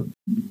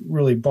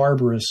really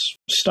barbarous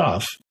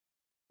stuff,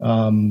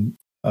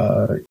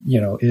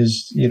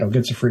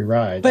 gets a free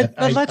ride. But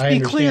let's be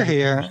clear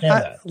here.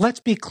 Let's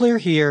be clear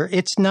here.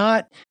 It's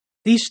not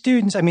these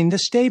students. I mean, the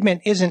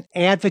statement isn't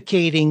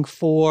advocating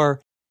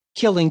for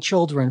killing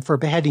children, for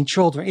beheading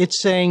children.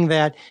 It's saying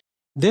that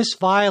this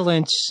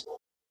violence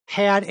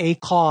had a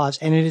cause,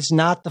 and it is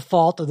not the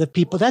fault of the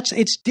people.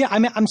 It's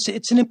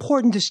an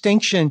important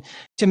distinction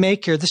to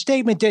make here. The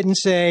statement didn't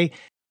say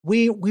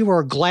we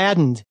were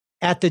gladdened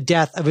at the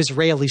death of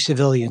Israeli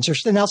civilians, or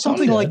now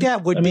something like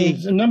that would be.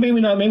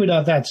 Maybe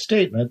not that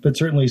statement, but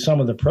certainly some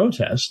of the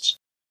protests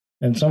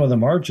and some of the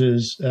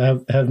marches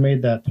have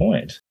made that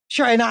point.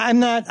 Sure, and I'm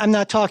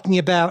not talking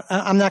about.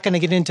 I'm not going to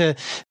get into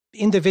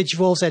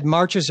individuals at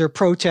marches or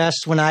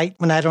protests when I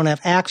don't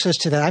have access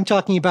to that. I'm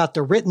talking about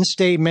the written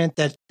statement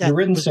that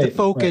was the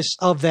focus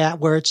of that,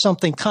 where it's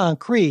something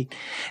concrete.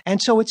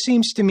 And so it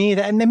seems to me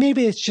that, and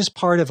maybe it's just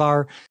part of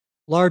our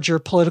larger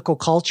political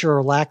culture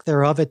or lack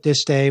thereof at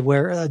this day,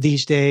 where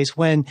these days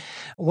when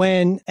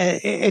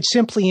it's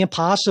simply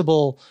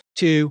impossible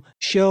to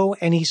show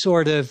any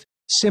sort of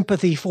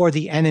sympathy for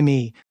the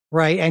enemy,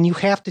 right? And you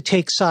have to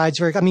take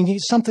sides.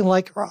 Something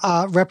like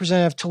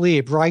Representative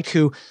Tlaib, right,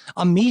 who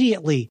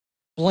immediately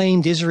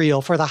blamed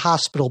Israel for the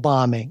hospital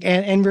bombing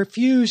and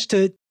refused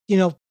to,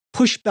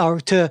 push or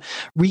to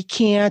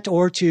recant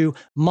or to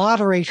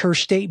moderate her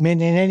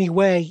statement in any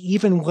way,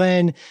 even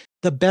when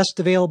the best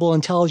available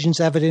intelligence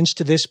evidence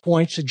to this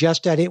point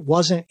suggests that it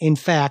wasn't, in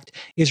fact,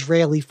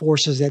 Israeli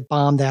forces that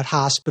bombed that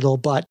hospital,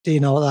 but,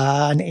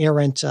 an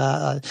errant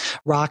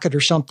rocket or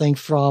something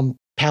from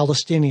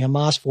Palestinian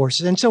Hamas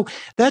forces. And so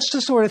that's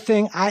the sort of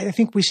thing I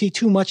think we see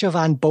too much of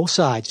on both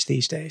sides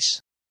these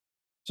days.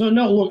 So,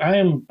 no, look,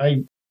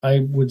 I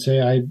would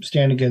say I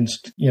stand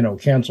against,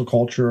 cancel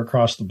culture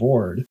across the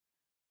board.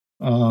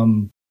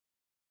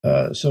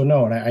 So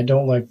no, and I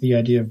don't like the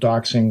idea of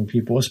doxing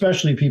people,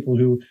 especially people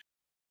who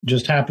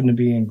just happen to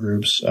be in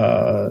groups,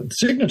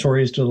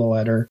 signatories to the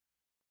letter.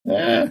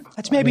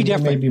 That's maybe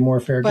different. Maybe more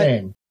fair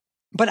game.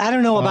 But I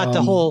don't know about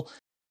the whole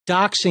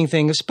doxing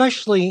thing,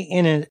 especially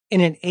in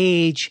an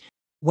age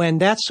when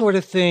that sort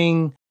of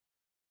thing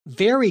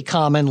very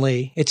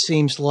commonly, it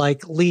seems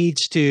like,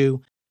 leads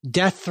to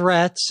death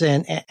threats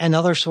and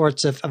other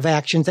sorts of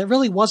actions. That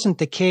really wasn't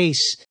the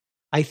case,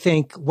 I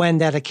think, when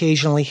that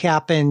occasionally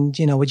happened,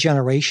 a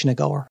generation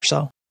ago or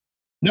so.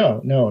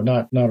 No,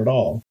 not at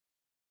all.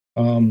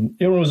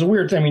 It was a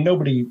weird thing. I mean,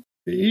 nobody,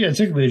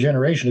 particularly a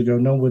generation ago,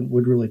 no one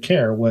would really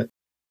care what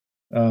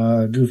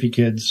goofy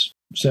kids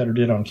said or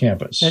did on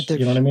campus. You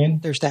know what I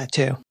mean? There's that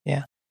too.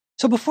 Yeah.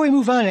 So before we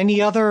move on,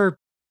 any other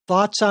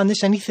thoughts on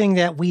this? Anything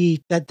that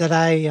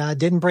I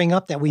didn't bring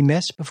up that we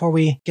missed before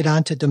we get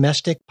on to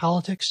domestic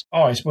politics?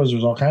 Oh, I suppose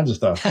there's all kinds of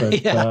stuff,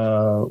 but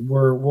yeah.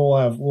 We'll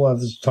have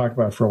this to talk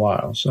about for a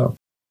while. So.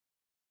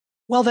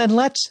 Well, then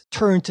let's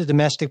turn to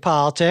domestic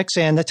politics.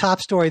 And the top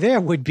story there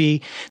would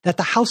be that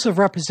the House of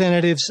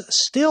Representatives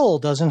still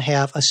doesn't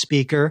have a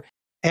speaker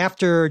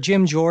after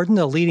Jim Jordan,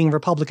 the leading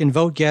Republican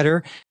vote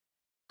getter,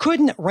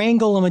 couldn't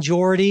wrangle a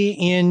majority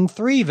in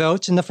 3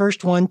 votes. In the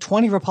first one,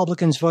 20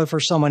 Republicans voted for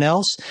someone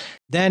else.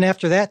 Then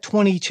after that,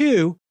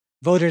 22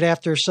 voted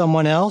after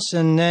someone else.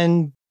 And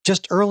then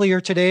just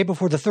earlier today,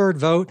 before the third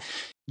vote,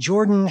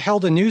 Jordan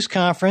held a news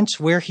conference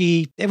where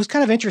it was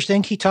kind of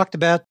interesting. He talked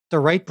about the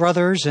Wright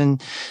brothers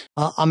and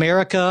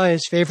America,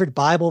 his favorite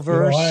Bible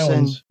verse.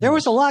 And there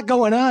was a lot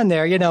going on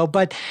there,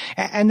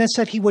 and then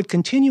said he would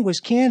continue his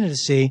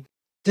candidacy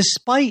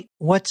despite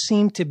what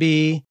seemed to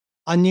be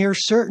a near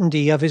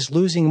certainty of his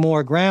losing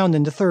more ground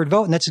in the third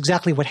vote. And that's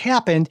exactly what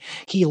happened.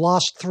 He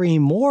lost 3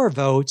 more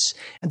votes.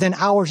 And then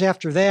hours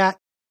after that,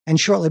 and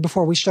shortly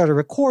before we started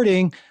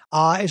recording,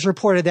 it's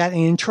reported that an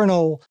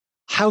internal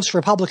House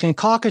Republican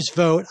caucus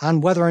vote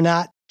on whether or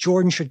not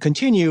Jordan should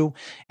continue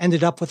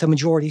ended up with a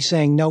majority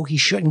saying, no, he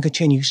shouldn't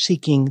continue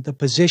seeking the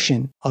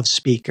position of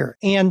Speaker.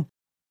 And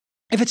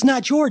if it's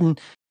not Jordan,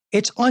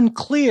 it's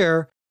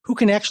unclear who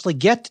can actually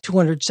get to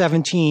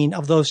 217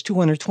 of those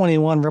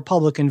 221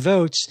 Republican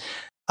votes.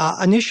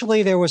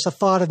 Initially, there was a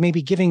thought of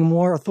maybe giving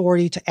more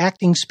authority to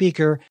acting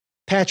Speaker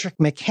Patrick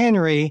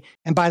McHenry.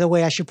 And by the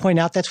way, I should point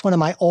out that's one of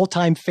my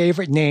all-time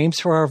favorite names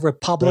for a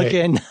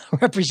Republican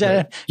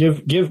representative.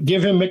 Right.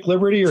 Give him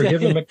McLiberty or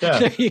give him McDuff.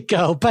 There you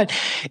go. But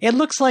it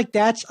looks like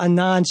that's a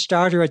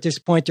non-starter at this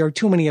point. There are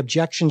too many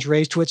objections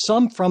raised to it,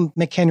 some from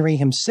McHenry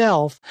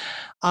himself,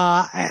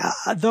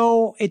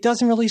 though it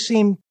doesn't really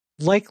seem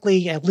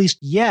likely, at least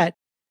yet,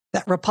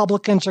 that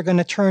Republicans are going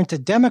to turn to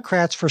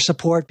Democrats for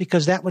support,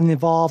 because that would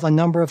involve a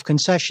number of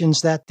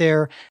concessions that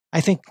they're,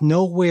 I think,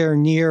 nowhere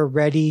near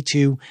ready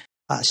to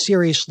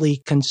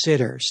seriously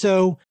consider.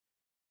 So,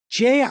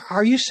 Jay,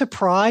 are you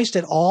surprised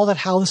at all at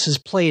how this has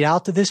played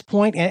out to this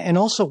point? And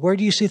also, where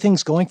do you see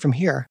things going from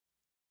here?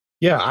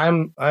 Yeah, I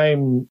don't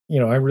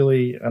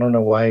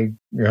know why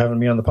you're having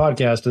me on the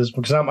podcast, is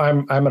because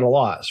I'm at a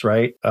loss,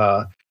 right?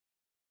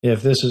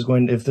 If this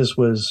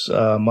was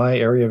my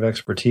area of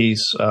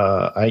expertise,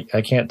 I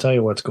can't tell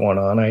you what's going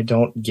on. I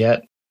don't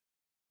get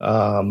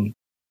why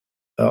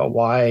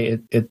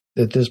at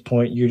this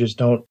point you just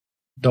don't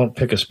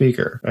pick a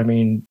speaker. I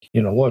mean,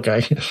 look,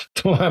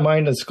 to my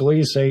mind, as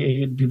Scalise say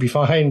he'd be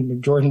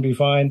fine, Jordan be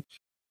fine.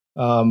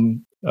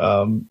 You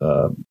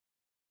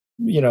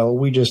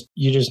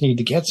just need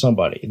to get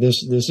somebody.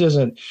 This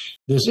isn't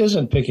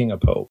picking a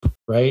pope,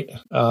 right?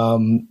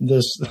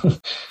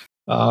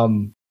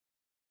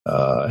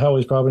 Hell,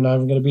 he's probably not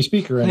even going to be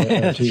speaker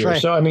in 2 years.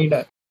 Right. So, I mean,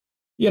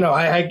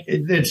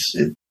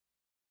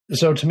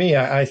 so to me,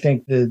 I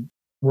think that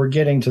we're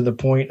getting to the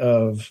point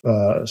of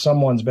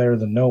someone's better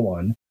than no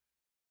one.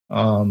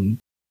 And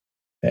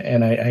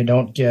I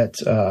don't get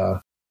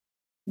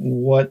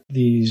what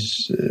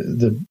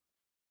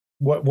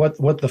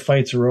what the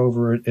fights are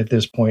over at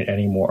this point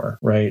anymore,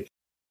 right?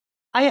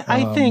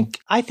 I think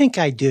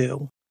I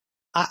do.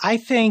 I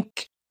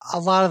think a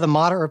lot of the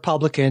moderate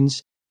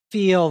Republicans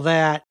feel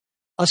that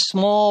a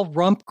small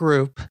rump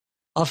group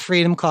of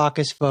Freedom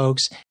Caucus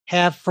folks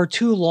have for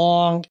too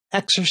long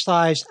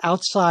exercised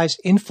outsized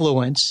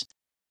influence,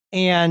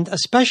 and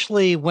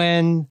especially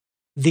when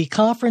the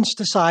conference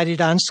decided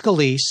on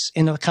Scalise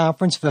in a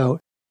conference vote,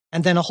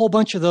 and then a whole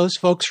bunch of those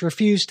folks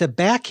refused to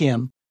back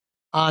him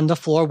on the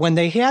floor when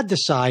they had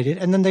decided,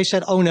 and then they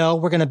said, oh no,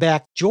 we're going to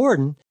back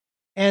Jordan.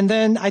 And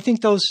then I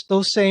think those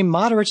same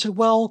moderates said,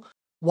 well,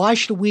 why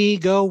should we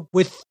go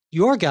with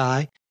your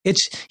guy?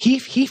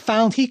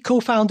 He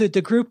co-founded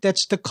the group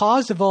that's the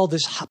cause of all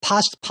this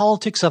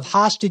politics of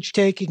hostage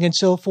taking and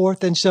so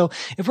forth. And so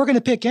if we're going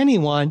to pick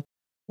anyone,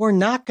 we're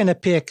not going to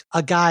pick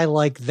a guy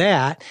like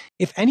that.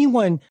 If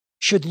anyone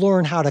should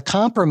learn how to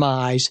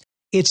compromise,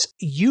 it's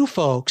you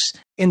folks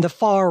in the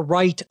far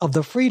right of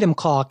the Freedom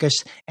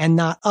Caucus and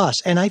not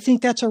us. And I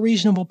think that's a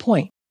reasonable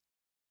point.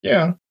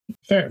 Yeah,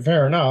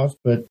 fair enough.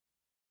 But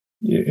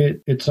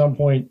at some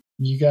point,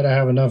 you got to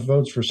have enough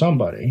votes for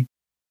somebody.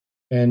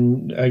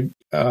 And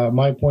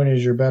my point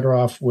is, you're better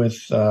off with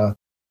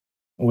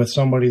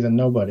somebody than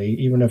nobody,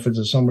 even if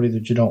it's somebody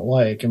that you don't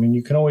like. I mean,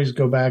 you can always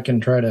go back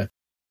and try to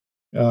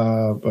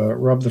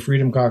rub the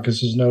Freedom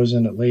Caucus's nose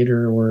in it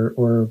later,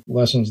 or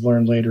lessons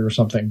learned later, or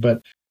something.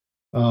 But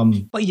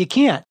you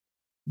can't.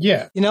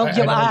 Yeah,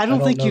 I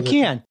don't think you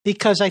can,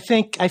 because I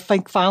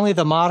think finally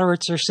the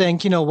moderates are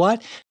saying, you know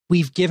what,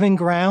 we've given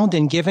ground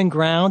and given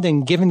ground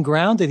and given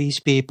ground to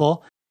these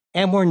people,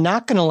 and we're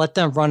not going to let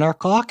them run our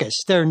caucus.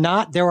 There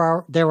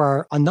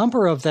are a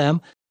number of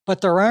them,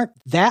 but there aren't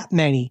that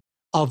many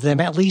of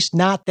them, at least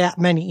not that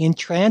many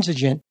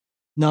intransigent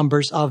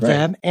numbers of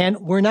them, and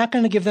we're not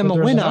going to give them a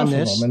win on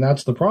this. And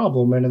that's the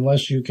problem. And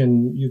unless you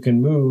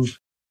can move,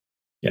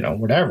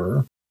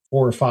 whatever,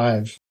 4 or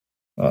 5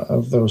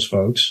 of those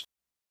folks,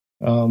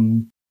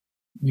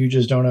 you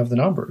just don't have the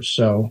numbers.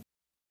 So,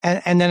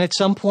 and then at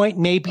some point,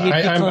 maybe it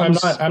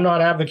becomes. I'm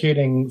not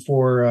advocating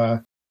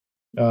for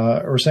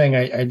or saying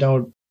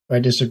I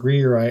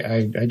disagree, or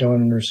I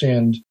don't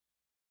understand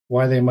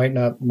why they might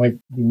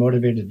be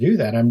motivated to do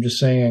that. I'm just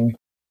saying,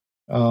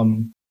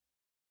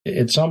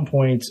 at some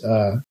point,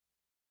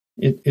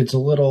 it's a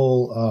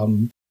little,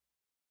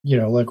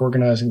 like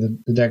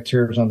organizing the deck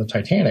chairs on the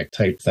Titanic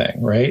type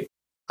thing, right?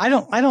 I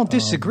don't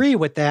disagree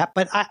with that,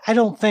 but I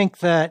don't think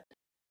that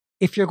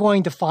if you're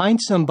going to find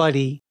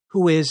somebody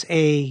who is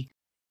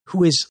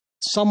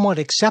somewhat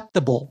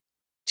acceptable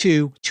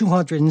to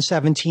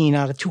 217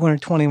 out of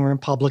 220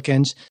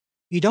 Republicans,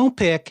 You don't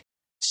pick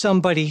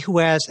somebody who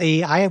has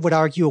I would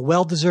argue, a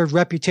well-deserved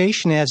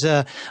reputation as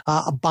a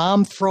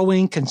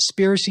bomb-throwing,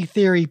 conspiracy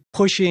theory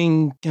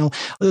pushing,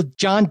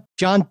 John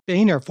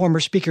Boehner, former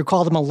speaker,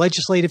 called him a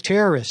legislative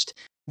terrorist.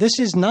 This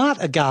is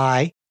not a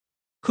guy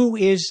who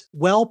is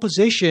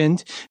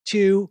well-positioned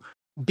to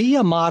be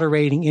a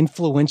moderating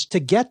influence to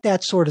get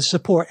that sort of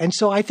support. And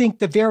so I think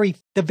the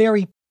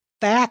very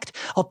fact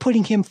of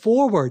putting him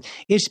forward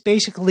is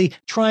basically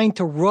trying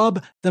to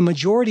rub the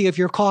majority of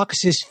your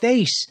caucus's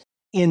face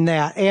in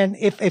that. And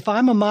if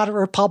I'm a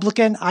moderate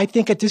Republican, I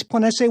think at this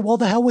point I say, well,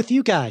 the hell with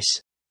you guys.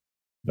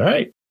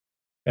 Right.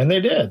 And they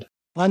did.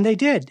 And they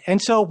did.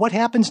 And so what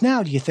happens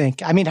now, do you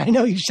think? I mean, I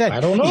know you said. I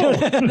don't know.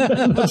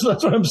 That's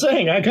what I'm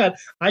saying. I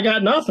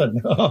got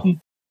nothing.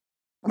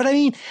 But I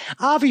mean,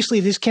 obviously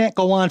this can't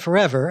go on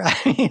forever.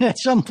 I mean, at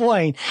some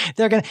point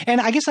they're going to,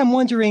 and I guess I'm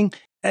wondering,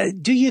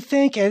 do you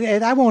think,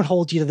 and I won't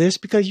hold you to this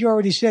because you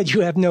already said you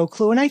have no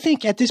clue. And I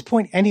think at this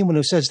point, anyone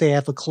who says they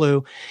have a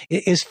clue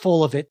is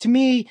full of it. To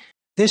me,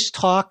 this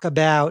talk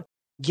about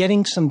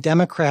getting some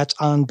Democrats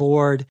on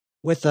board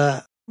with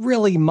a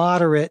really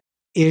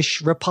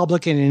moderate-ish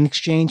Republican in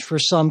exchange for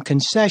some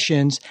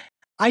concessions,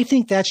 I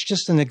think that's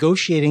just a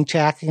negotiating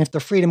tactic. If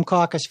the Freedom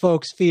Caucus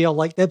folks feel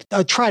like they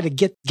try to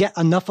get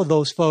enough of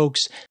those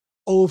folks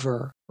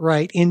over,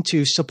 right,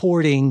 into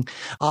supporting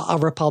a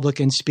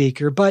Republican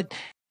speaker. But,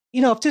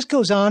 if this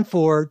goes on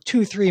for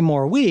 2-3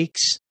 more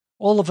weeks,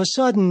 all of a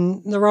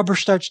sudden the rubber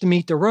starts to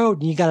meet the road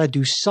and you got to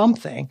do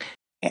something.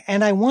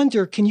 And I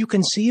wonder, can you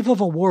conceive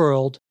of a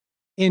world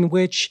in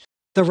which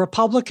the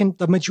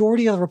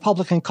majority of the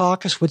Republican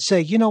caucus would say,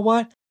 you know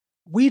what,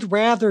 we'd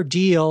rather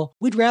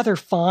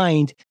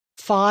find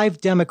 5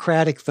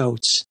 Democratic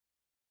votes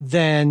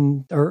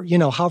than, or,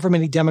 however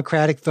many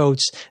Democratic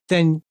votes,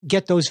 than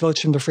get those votes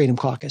from the Freedom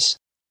Caucus?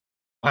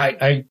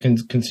 I can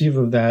conceive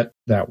of that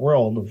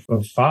world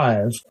of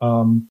 5.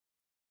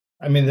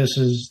 I mean,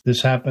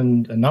 this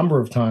happened a number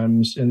of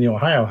times in the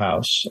Ohio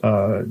House,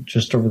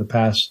 just over the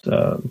past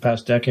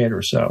decade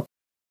or so.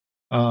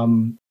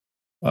 In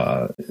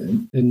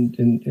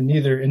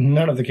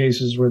none of the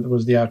cases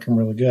was the outcome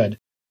really good.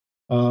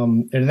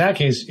 And in that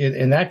case,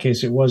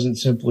 it wasn't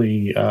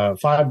simply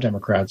 5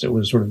 Democrats. It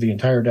was sort of the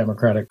entire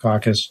Democratic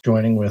caucus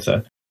joining with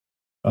a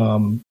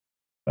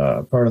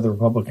part of the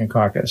Republican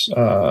caucus,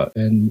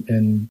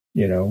 and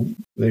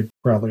they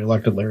probably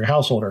elected Larry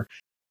Householder,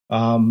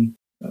 who,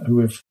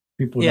 if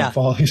people who don't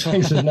follow these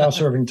things, is now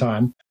serving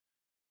time.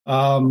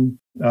 And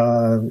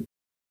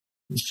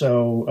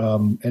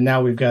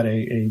now we've got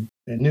a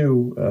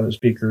new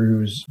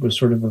speaker was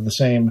sort of the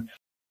same.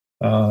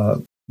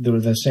 There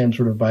was the same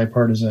sort of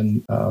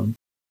bipartisan.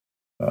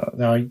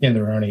 Now, again,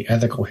 there aren't any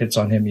ethical hits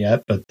on him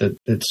yet, but the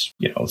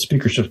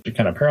speakership's been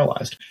kind of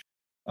paralyzed.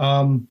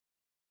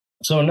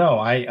 So no,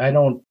 I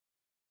don't.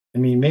 I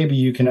mean, maybe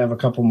you can have a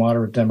couple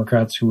moderate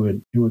Democrats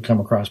who would come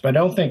across, but I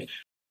don't think.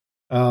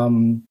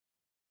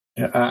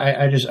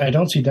 I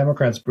don't see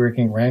Democrats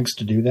breaking ranks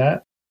to do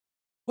that.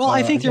 Well,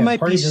 I think there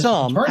might be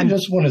some. Party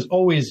discipline is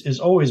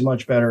always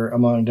much better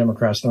among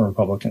Democrats than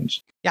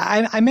Republicans.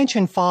 Yeah, I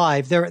mentioned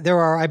 5. There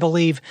are, I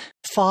believe,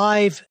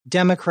 5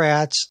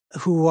 Democrats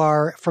who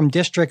are from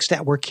districts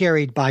that were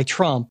carried by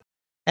Trump,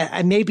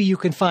 and maybe you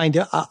can find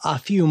a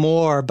few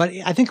more. But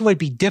I think it would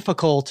be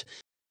difficult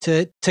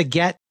to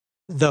get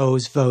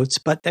those votes.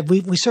 But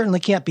we certainly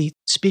can't be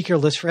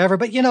speakerless forever.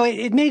 But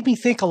it made me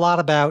think a lot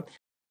about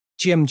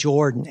Jim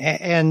Jordan,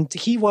 and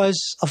he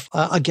was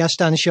a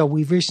guest on the show.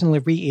 We've recently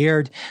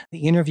re-aired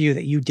the interview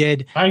that you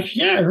did. I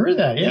heard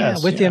that.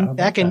 Yes, with him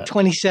back in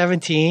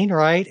 2017,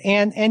 right?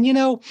 And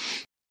I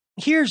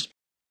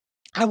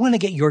want to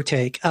get your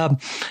take,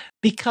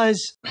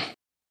 because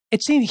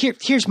it seems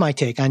here's my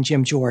take on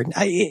Jim Jordan.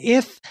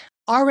 If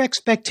our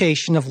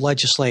expectation of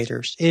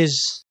legislators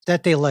is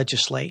that they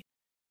legislate,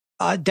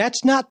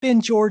 that's not been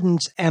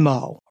Jordan's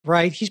MO,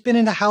 right? He's been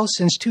in the House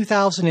since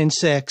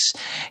 2006.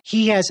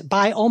 He has,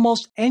 by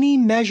almost any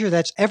measure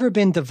that's ever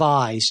been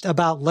devised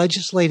about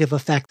legislative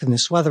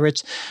effectiveness, whether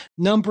it's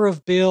number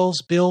of bills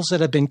that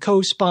have been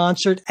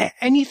co-sponsored,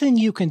 anything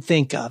you can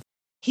think of,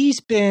 he's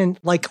been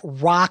like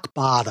rock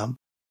bottom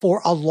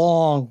for a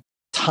long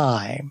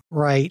time,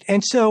 right?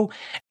 And so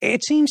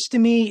it seems to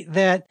me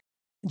that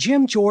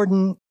Jim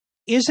Jordan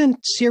isn't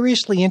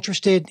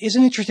interested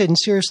in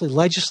seriously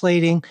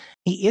legislating.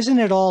 He isn't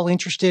at all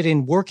interested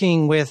in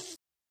working with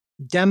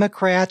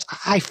Democrats.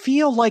 I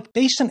feel like,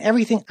 based on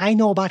everything I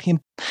know about him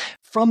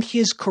from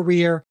his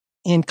career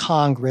in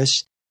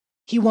Congress,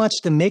 he wants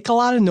to make a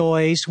lot of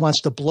noise,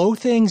 wants to blow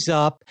things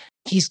up.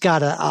 He's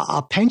got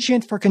a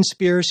penchant for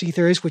conspiracy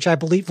theories, which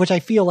I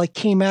feel like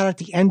came out at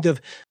the end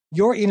of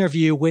your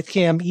interview with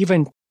him,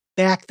 even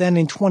back then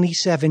in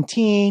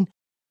 2017.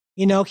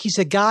 He's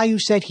a guy who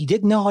said he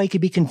didn't know how he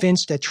could be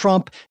convinced that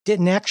Trump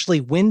didn't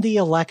actually win the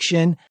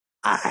election.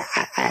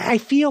 I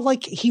feel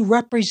like he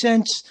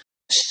represents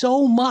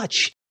so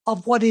much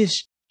of what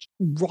is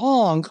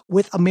wrong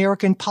with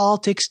American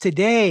politics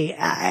today.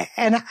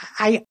 And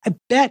I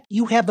bet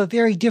you have a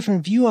very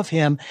different view of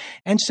him.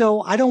 And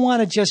so I don't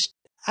want to just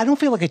I don't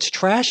feel like it's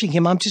trashing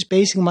him. I'm just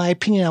basing my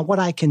opinion on what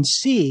I can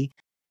see.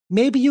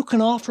 Maybe you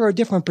can offer a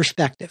different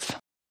perspective.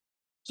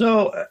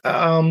 So,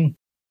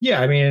 yeah,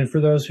 I mean,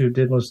 for those who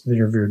did listen to the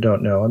interview or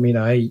don't know, I mean,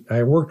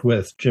 I worked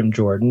with Jim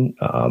Jordan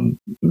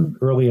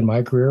early in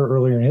my career,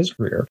 earlier in his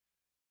career,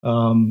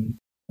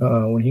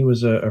 when he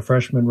was a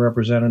freshman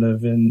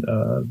representative in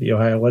the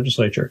Ohio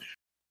legislature.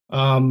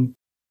 And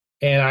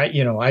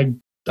I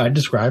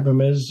describe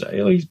him as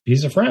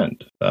he's a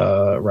friend,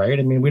 right?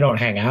 I mean, we don't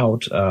hang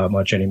out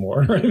much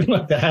anymore or anything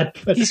like that.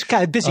 But, he's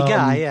kind of a busy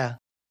guy, yeah.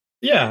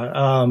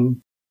 Yeah,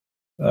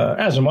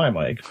 as am I,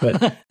 Mike.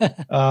 But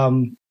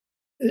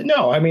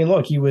no, I mean,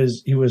 look, he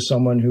was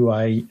someone who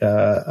I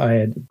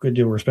had a good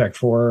deal of respect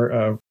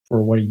for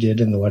what he did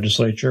in the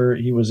legislature.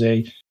 He was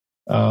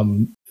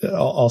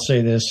I'll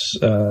say this,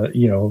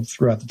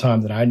 throughout the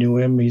time that I knew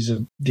him, he's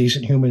a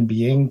decent human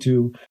being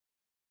to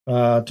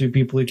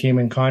people he came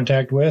in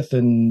contact with,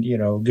 and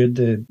good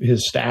to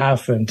his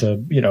staff and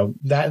to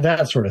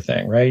that sort of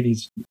thing, right?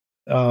 He's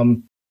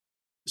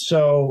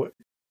so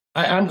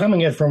I'm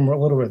coming at it from a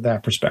little bit of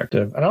that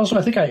perspective, and also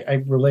I think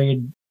I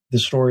relayed the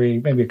story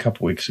maybe a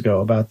couple weeks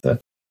ago about the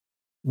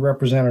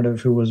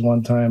representative who was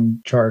one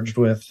time charged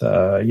with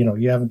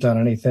you haven't done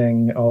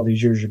anything all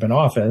these years you've been in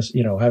office,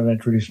 haven't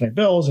introduced any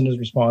bills, and his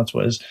response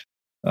was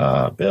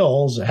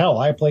bills, hell,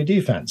 I play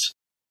defense.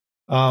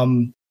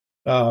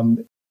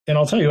 And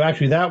I'll tell you,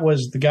 actually, that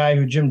was the guy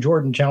who Jim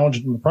Jordan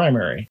challenged in the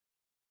primary.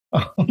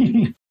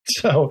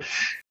 So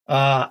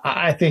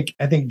I think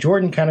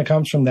Jordan kind of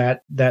comes from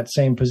that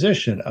same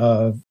position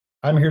of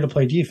I'm here to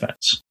play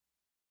defense.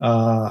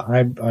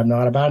 I'm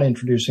not about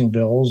introducing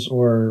bills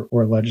or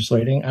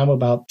legislating. I'm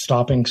about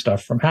stopping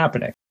stuff from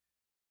happening.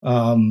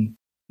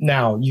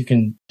 Now you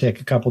can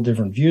take a couple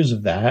different views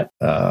of that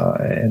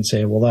and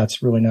say, well,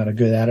 that's really not a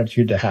good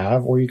attitude to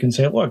have, or you can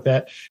say, look,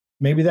 that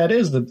maybe that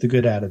is the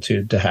good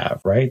attitude to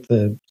have, right?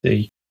 The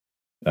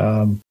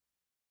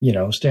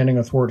standing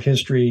athwart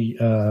history,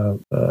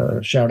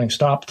 shouting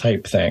stop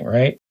type thing,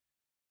 right?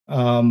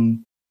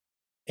 And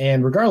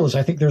regardless,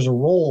 I think there's a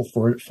role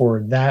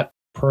for that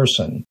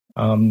person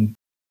in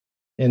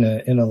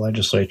a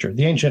legislature.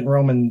 The ancient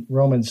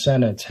Roman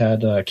Senate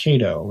had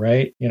Cato,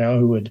 right?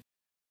 Who would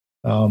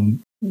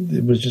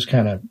it was just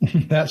kind of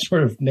that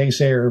sort of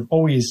naysayer,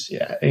 always,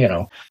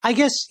 I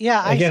guess,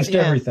 yeah, against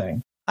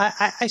everything.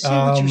 I see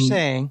what you're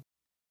saying,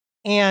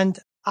 and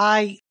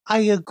I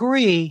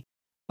agree,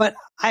 but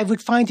I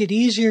would find it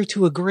easier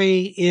to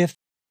agree if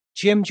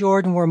Jim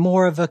Jordan were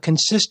more of a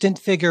consistent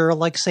figure,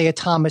 like, say, a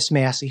Thomas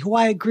Massey, who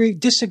I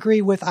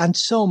disagree with on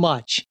so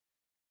much.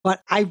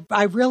 But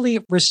I really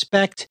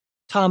respect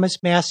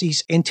Thomas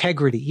Massey's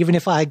integrity, even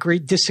if I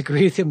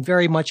disagree with him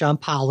very much on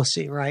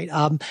policy, right?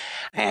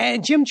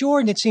 And Jim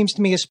Jordan, it seems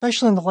to me,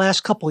 especially in the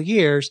last couple of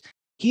years,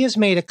 he has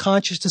made a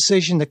conscious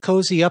decision to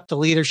cozy up to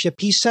leadership.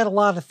 He said a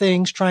lot of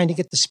things trying to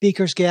get the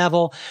speaker's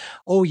gavel.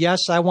 Oh,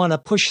 yes, I want to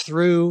push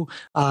through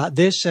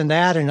this and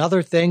that and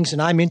other things,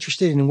 and I'm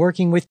interested in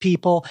working with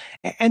people.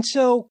 And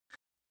so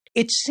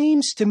it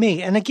seems to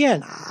me, and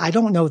again, I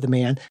don't know the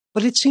man,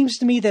 but it seems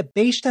to me that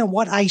based on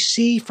what I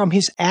see from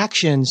his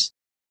actions,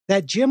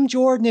 that Jim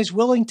Jordan is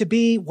willing to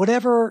be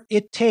whatever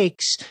it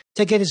takes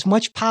to get as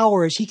much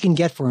power as he can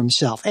get for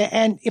himself.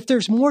 And if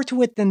there's more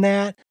to it than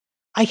that,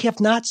 I have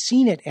not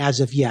seen it as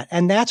of yet.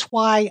 And that's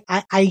why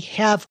I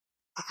have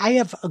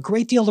a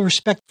great deal of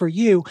respect for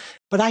you,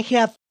 but I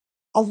have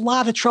a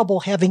lot of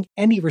trouble having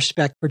any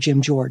respect for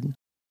Jim Jordan.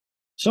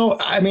 So,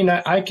 I mean,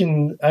 I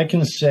can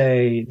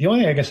say the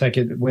only, I guess,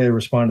 way to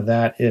respond to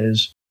that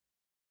is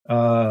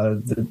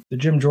the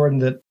Jim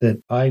Jordan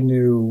that I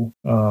knew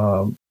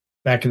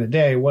back in the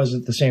day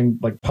wasn't the same,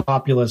 like,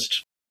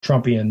 populist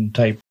Trumpian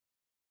type.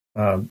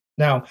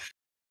 Now,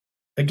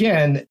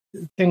 again,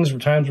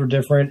 times were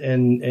different,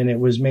 and it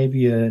was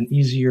maybe an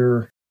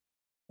easier,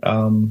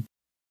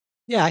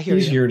 I hear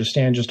easier to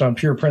stand just on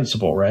pure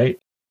principle, right?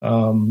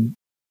 So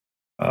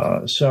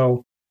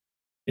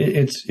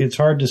it's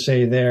hard to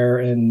say there,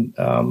 and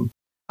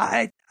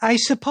I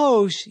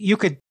suppose you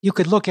could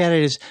look at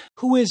it as,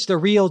 who is the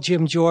real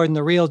Jim Jordan?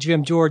 The real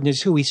Jim Jordan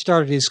is who he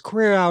started his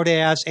career out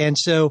as, and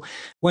so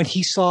when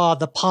he saw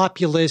the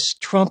populist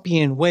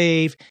Trumpian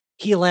wave,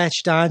 he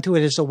latched onto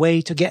it as a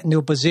way to get into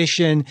a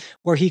position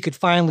where he could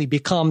finally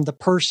become the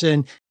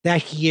person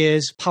that he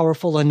is,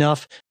 powerful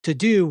enough to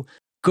do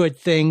good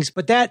things.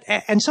 But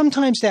and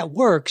sometimes that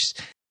works,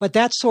 but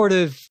that sort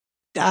of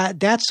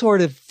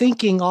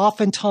thinking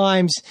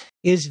oftentimes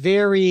is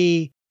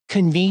very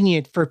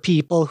convenient for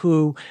people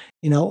who,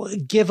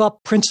 give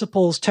up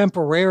principles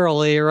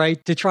temporarily,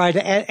 right? To try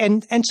to,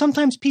 and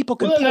sometimes people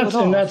can pull it off.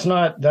 And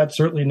that's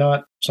certainly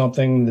not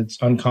something that's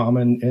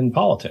uncommon in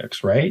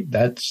politics, right?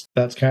 That's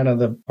kind of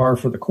the par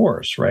for the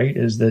course, right?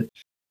 Is that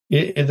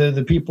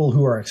the people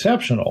who are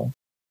exceptional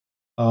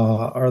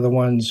are the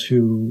ones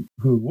who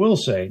will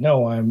say,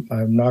 no, I'm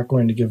not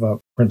going to give up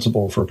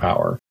principle for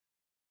power.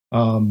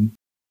 The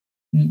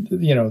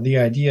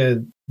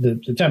idea,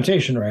 the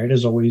temptation, right,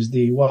 is always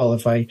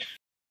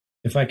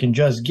if I can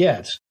just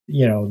get,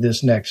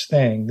 this next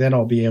thing, then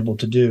I'll be able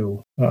to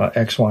do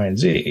X, Y, and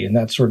Z. And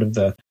that's sort of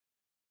the,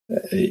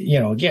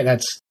 again,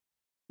 that's,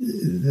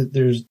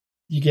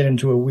 you get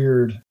into a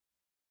weird,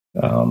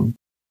 I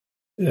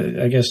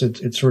guess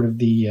it's sort of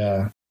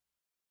the,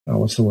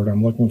 what's the word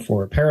I'm looking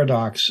for?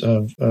 Paradox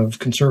of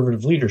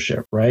conservative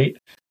leadership, right?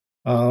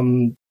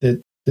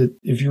 That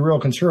if you're real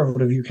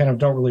conservative, you kind of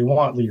don't really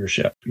want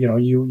leadership.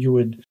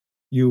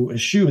 You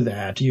eschew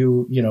that.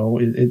 You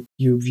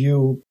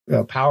view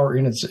power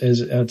in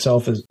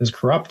itself as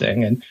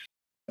corrupting,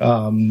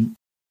 and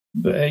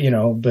but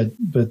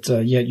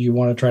yet you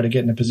want to try to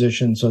get in a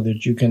position so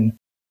that you can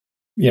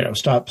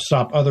stop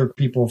other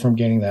people from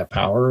gaining that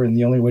power, and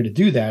the only way to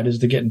do that is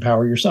to get in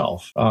power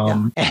yourself.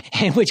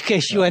 In which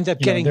case you end up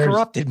getting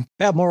corrupted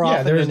more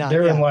often than not.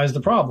 Therein lies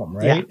the problem,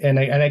 right? Yeah. And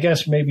I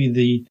guess maybe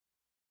the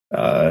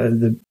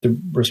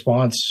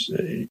response,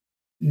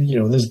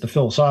 this is the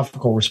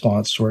philosophical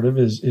response, sort of,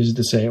 is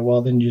to say,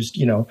 well, then just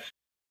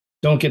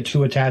don't get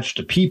too attached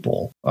to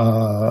people.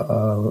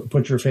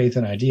 Put your faith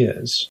in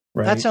ideas.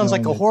 Right? That sounds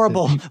like a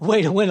horrible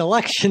way to win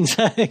elections.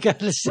 I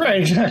gotta say. Right,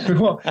 exactly.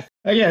 Well,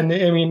 again,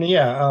 I mean,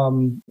 yeah,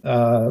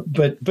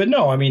 but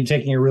no, I mean,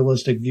 taking a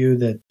realistic view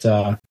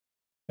that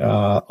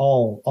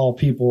all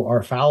people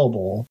are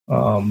fallible,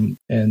 and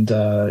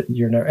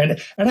you're never, and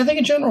I think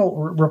in general,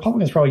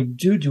 Republicans probably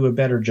do a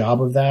better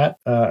job of that,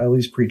 at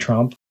least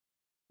pre-Trump,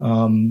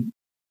 than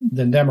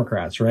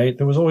Democrats. Right?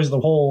 There was always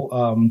the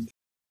whole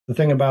the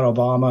thing about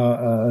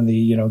Obama and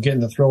the getting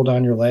the thrill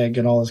down your leg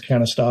and all this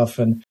kind of stuff,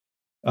 and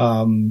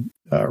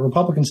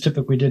Republicans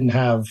typically didn't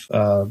have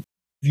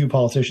view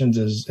politicians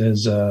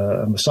as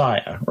a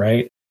messiah,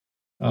 right?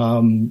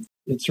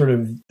 It's sort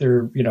of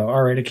they're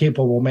all right, a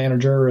capable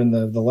manager and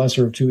the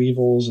lesser of two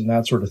evils and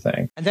that sort of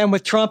thing. And then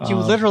with Trump, you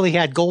literally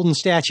had golden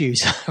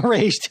statues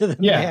raised to the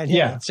man.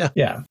 That's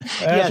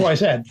why I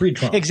said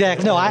pre-Trump.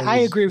 Exactly. No, I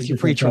agree with you.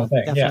 Pre-Trump,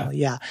 definitely.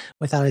 Yeah,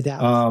 without a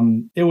doubt.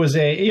 It was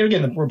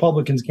again, the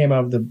Republicans came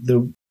out of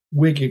the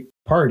Whig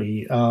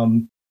Party.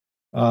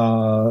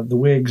 The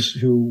Whigs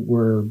who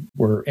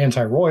were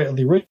anti-royal,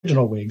 the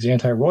original Whigs,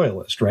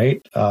 anti-royalist,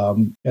 right?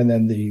 And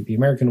then the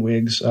American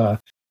Whigs,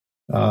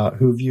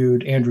 who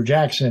viewed Andrew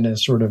Jackson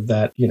as sort of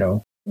that,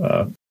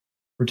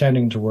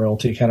 pretending to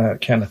royalty kind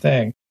of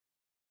thing.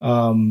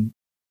 There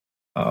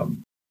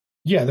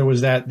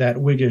was that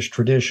Whiggish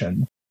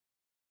tradition.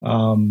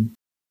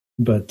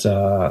 But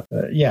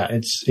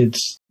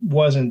it's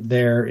wasn't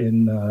there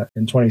in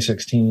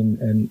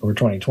 2016 or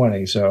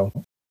 2020. So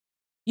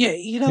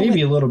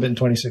maybe a little bit in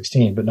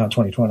 2016, but not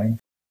 2020.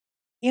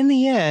 In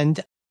the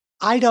end,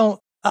 I don't,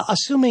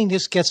 assuming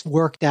this gets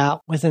worked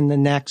out within the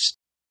next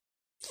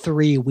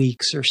 3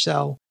 weeks or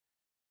so,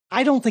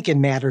 I don't think it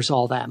matters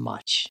all that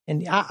much.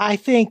 And I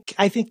think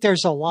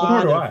there's a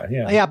lot.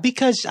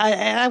 Because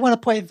I want to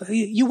point,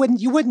 you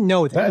wouldn't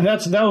know that.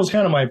 That was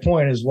kind of my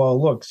point as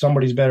well. Look,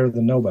 somebody's better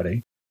than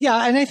nobody.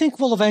 Yeah. And I think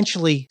we'll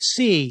eventually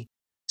see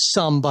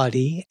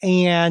somebody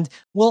and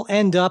we'll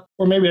end up,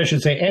 or maybe I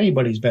should say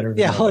anybody's better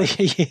than nobody.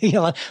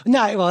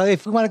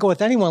 If we want to go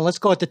with anyone, let's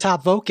go with the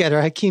top vote getter,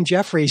 Hakeem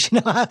Jeffries.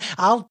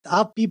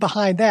 I'll be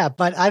behind that,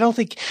 but I don't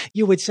think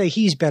you would say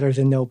he's better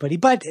than nobody.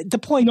 But the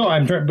point,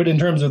 but in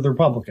terms of the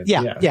Republicans,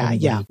 yeah.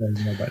 Better than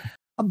nobody.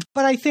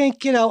 But I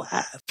think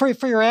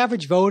for your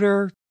average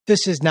voter,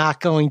 this is not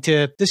going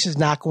to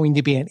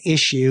be an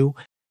issue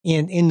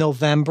in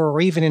November or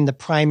even in the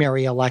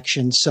primary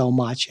election so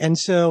much, and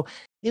so.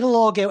 It'll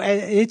all get.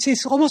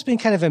 It's almost been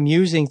kind of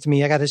amusing to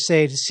me, I got to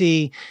say, to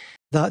see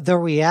the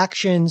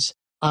reactions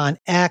on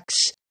X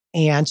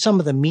and some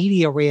of the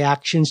media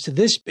reactions to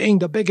this being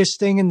the biggest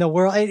thing in the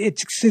world.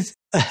 It's the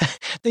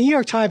New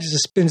York Times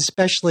has been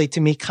especially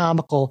to me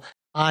comical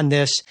on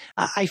this.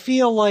 I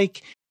feel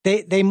like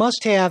they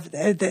must have.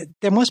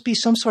 There must be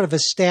some sort of a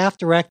staff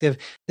directive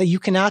that you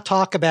cannot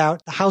talk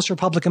about the House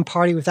Republican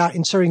Party without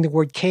inserting the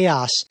word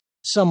chaos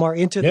somewhere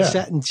into the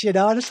sentence, and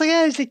it's like,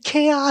 is it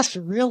chaos?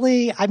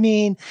 Really? I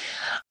mean,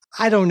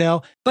 I don't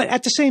know. But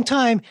at the same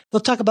time,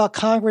 they'll talk about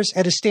Congress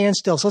at a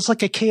standstill. So it's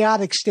like a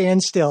chaotic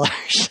standstill.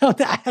 So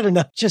I don't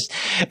know. Just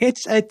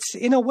it's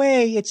in a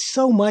way, it's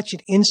so much an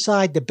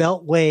inside the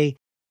beltway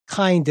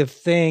kind of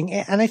thing.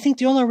 And I think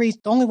the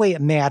only way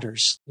it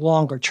matters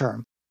longer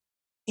term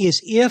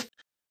is if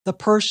the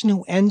person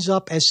who ends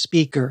up as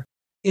speaker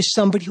is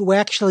somebody who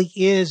actually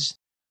is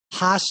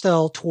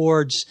hostile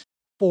towards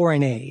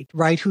foreign aid,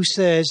 right? Who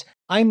says,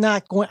 I'm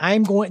not going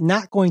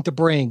to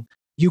bring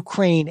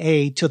Ukraine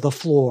aid to the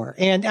floor.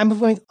 And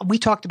we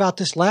talked about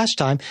this last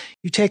time.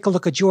 You take a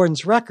look at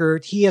Jordan's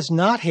record. He has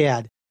not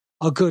had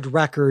a good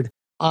record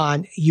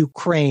on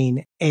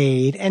Ukraine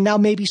aid. And now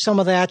maybe some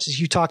of that, as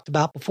you talked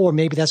about before,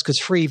 maybe that's because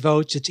free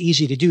votes. It's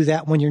easy to do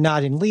that when you're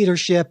not in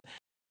leadership.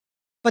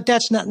 But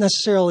that's not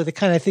necessarily the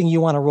kind of thing you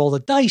want to roll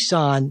the dice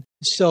on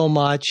so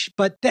much.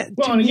 But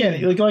and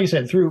again, like I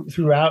said,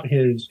 throughout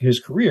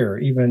his career,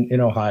 even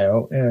in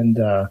Ohio and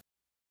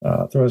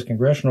throughout his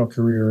congressional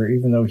career,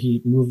 even though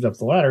he moved up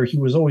the ladder, he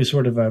was always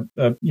sort of a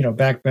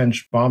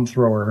backbench bomb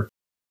thrower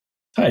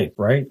type,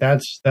 right?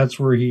 That's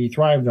where he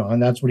thrived on.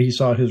 That's what he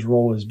saw his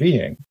role as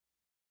being.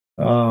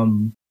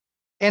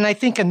 And I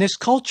think in this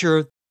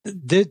culture,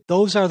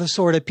 those are the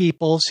sort of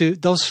people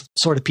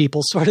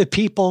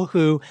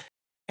who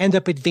end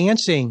up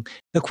advancing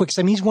the quickest.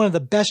 I mean, he's one of the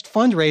best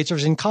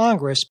fundraisers in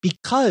Congress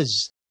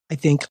because I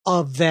think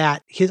of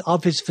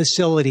his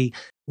facility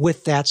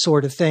with that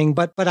sort of thing.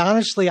 But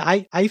honestly,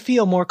 I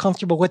feel more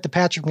comfortable with the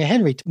Patrick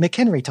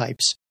McHenry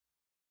types.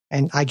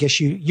 And I guess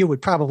you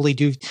would probably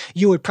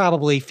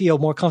feel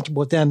more comfortable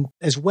with them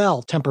as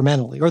well,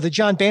 temperamentally, or the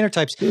John Boehner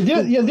types.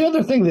 The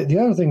other thing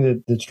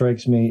that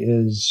strikes me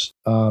is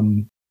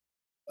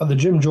the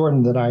Jim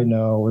Jordan that I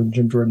know, or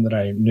Jim Jordan that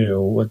I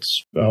knew,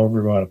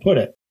 however you want to put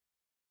it.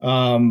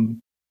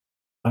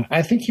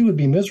 I think he would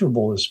be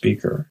miserable as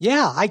speaker.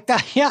 Yeah,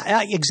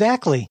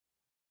 exactly.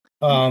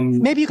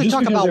 Maybe you could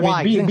talk about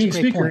why. Being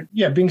speaker,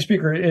 being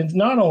speaker, it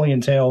not only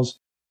entails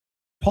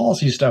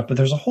policy stuff, but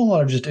there's a whole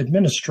lot of just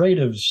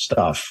administrative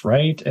stuff,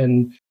 right?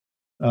 And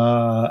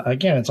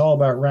again, it's all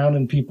about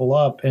rounding people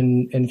up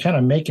and kind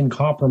of making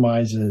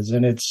compromises.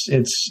 And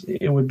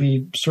it would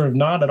be sort of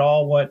not at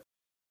all what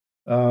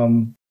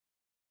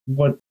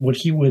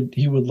he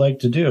would like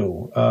to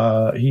do.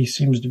 He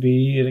seems to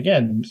be, and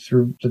again,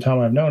 through the time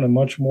I've known him,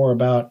 much more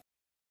about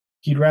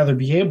he'd rather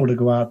be able to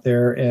go out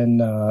there and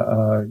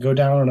go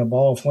down in a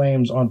ball of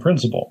flames on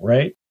principle,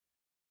 right?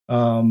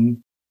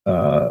 Than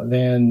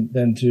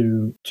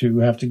to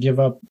have to give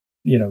up,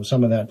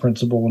 some of that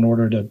principle in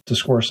order to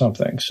score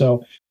something.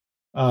 So,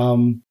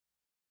 I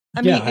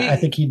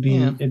think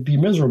it'd be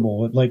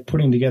miserable, like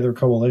putting together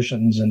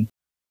coalitions and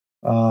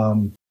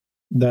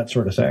that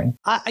sort of thing.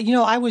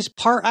 I was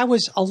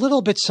a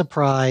little bit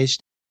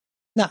surprised,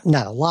 not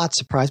a lot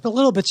surprised, but a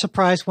little bit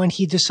surprised when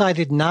he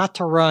decided not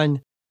to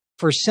run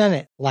for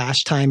Senate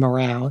last time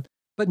around.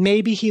 But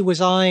maybe he was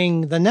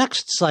eyeing the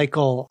next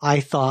cycle, I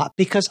thought,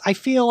 because I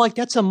feel like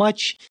that's a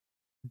much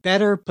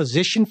better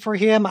position for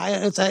him.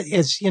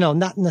 It's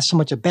not so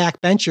much a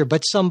backbencher,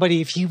 but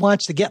somebody, if he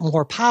wants to get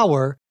more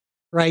power,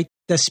 right?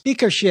 The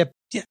speakership,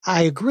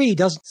 I agree,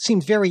 doesn't seem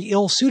very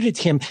ill-suited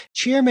to him.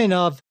 Chairman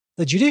of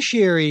the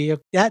judiciary,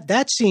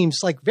 that seems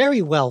like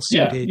very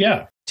well-suited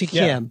to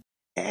him.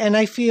 And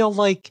I feel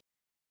like,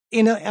 he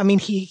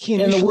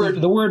initially,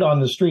 and the word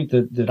on the street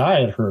that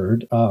I had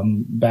heard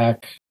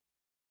back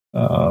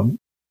when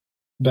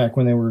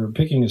they were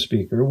picking a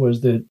speaker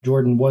was that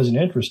Jordan wasn't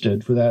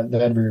interested for that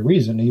very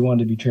reason. He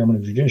wanted to be chairman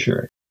of the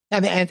judiciary.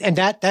 And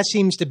that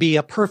seems to be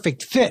a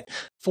perfect fit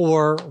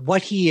for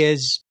what he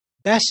is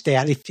best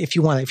at. If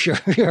you're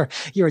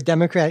a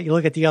Democrat, you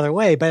look at the other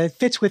way, but it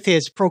fits with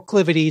his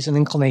proclivities and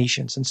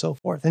inclinations and so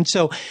forth. And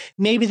so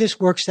maybe this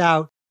works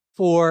out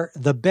for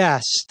the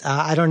best.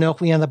 I don't know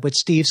if we end up with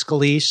Steve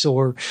Scalise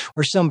or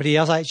somebody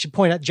else. I should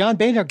point out John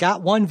Boehner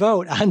got one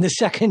vote on the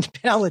second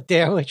ballot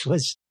there,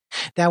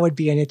 that would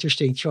be an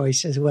interesting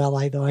choice as well.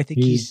 I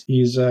think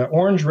he's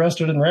orange,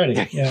 rested, and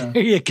ready. Yeah.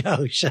 There you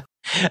go. So,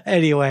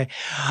 anyway,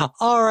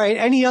 all right.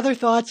 Any other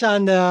thoughts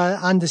on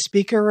the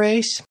speaker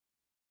race?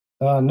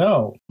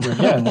 No.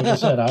 Again, like I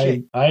said,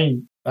 okay. I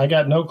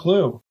got no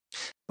clue.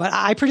 But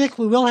I predict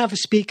we will have a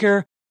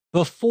speaker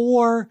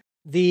before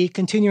the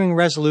continuing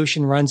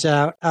resolution runs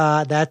out.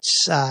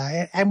 That's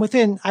and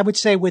within a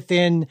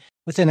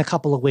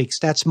couple of weeks.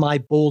 That's my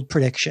bold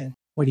prediction.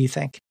 What do you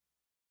think?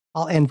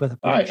 I'll end with a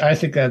prediction. I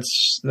think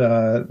that's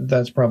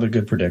probably a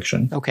good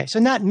prediction. Okay, so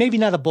maybe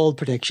not a bold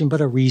prediction,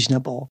 but a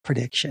reasonable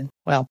prediction.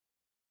 Well,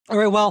 all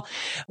right. Well,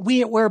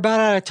 we're about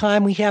out of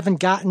time. We haven't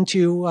gotten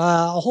to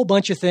a whole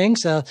bunch of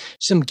things.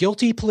 Some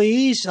guilty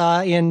pleas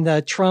in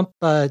the Trump,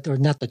 or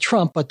not the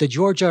Trump, but the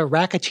Georgia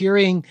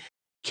racketeering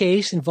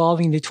case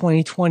involving the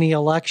 2020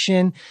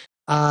 election.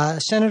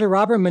 Senator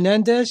Robert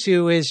Menendez,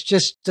 who is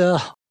just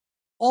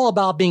all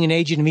about being an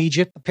agent of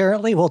Egypt,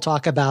 apparently. We'll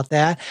talk about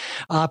that.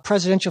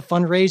 Presidential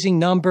fundraising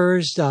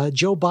numbers,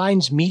 Joe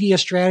Biden's media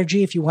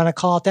strategy, if you want to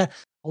call it that.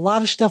 A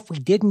lot of stuff we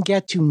didn't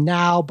get to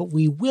now, but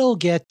we will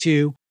get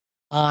to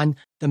on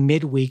the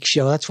midweek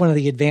show. That's one of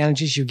the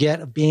advantages you get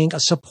of being a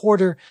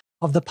supporter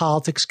of the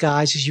Politics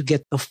Guys, is you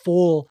get the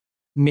full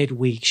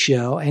midweek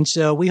show. And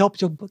so we hope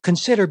to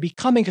consider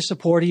becoming a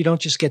supporter. You don't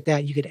just get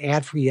that, you get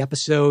ad-free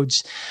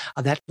episodes,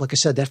 that, like I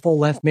said, that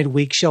full-length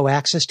midweek show,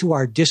 access to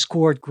our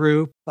Discord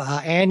group,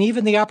 and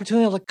even the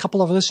opportunity, like a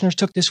couple of listeners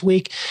took this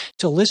week,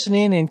 to listen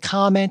in and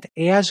comment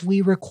as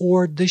we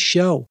record the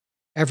show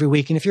every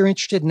week. And if you're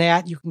interested in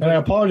that, you can. And I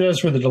apologize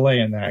for the delay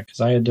in that, because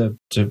I had to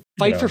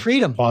fight for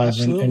freedom.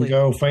 Pause and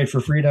go fight for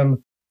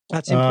freedom.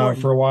 That's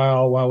important. For a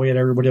while we had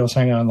everybody else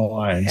hanging on the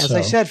line. As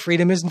I said,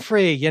 freedom isn't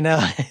free. You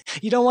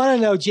don't want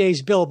to know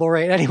Jay's billable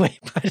rate anyway.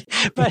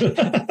 But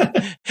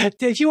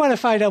if you want to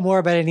find out more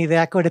about any of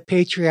that, go to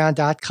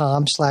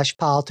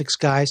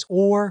patreon.com/politicsguys,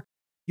 or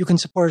you can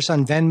support us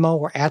on Venmo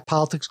or at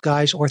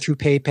politicsguys or through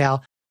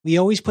PayPal. We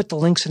always put the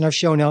links in our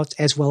show notes,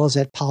 as well as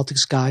at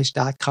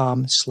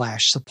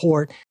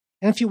politicsguys.com/support.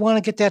 And if you want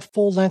to get that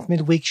full-length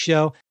midweek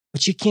show,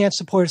 but you can't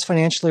support us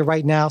financially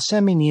right now,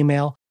 send me an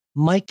email,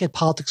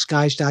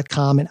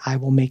 mike@politicsguys.com, and I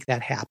will make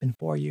that happen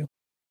for you.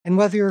 And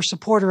whether you're a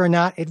supporter or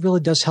not, it really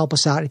does help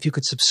us out if you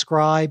could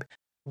subscribe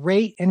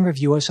rate and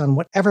review us on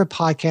whatever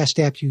podcast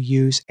app you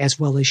use, as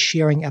well as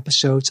sharing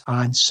episodes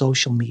on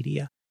social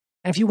media.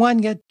 And if you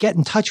want to get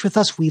in touch with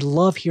us, we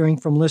love hearing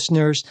from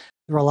listeners.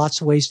 There are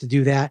lots of ways to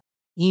do that.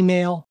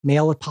 Email,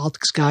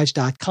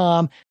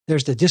 mail@politicsguys.com.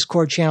 There's the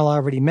Discord channel I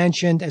already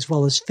mentioned, as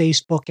well as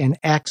Facebook and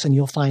X, and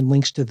you'll find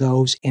links to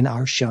those in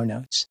our show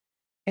notes.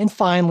 And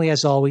finally,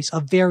 as always, a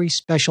very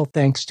special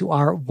thanks to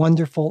our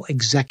wonderful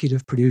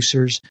executive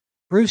producers,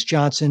 Bruce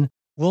Johnson,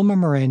 Wilma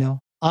Moreno,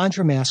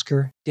 Andra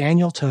Masker,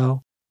 Daniel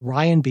Toe,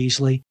 Ryan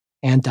Beasley,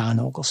 and Don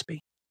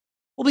Oglesby.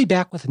 We'll be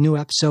back with a new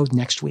episode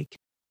next week.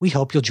 We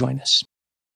hope you'll join us.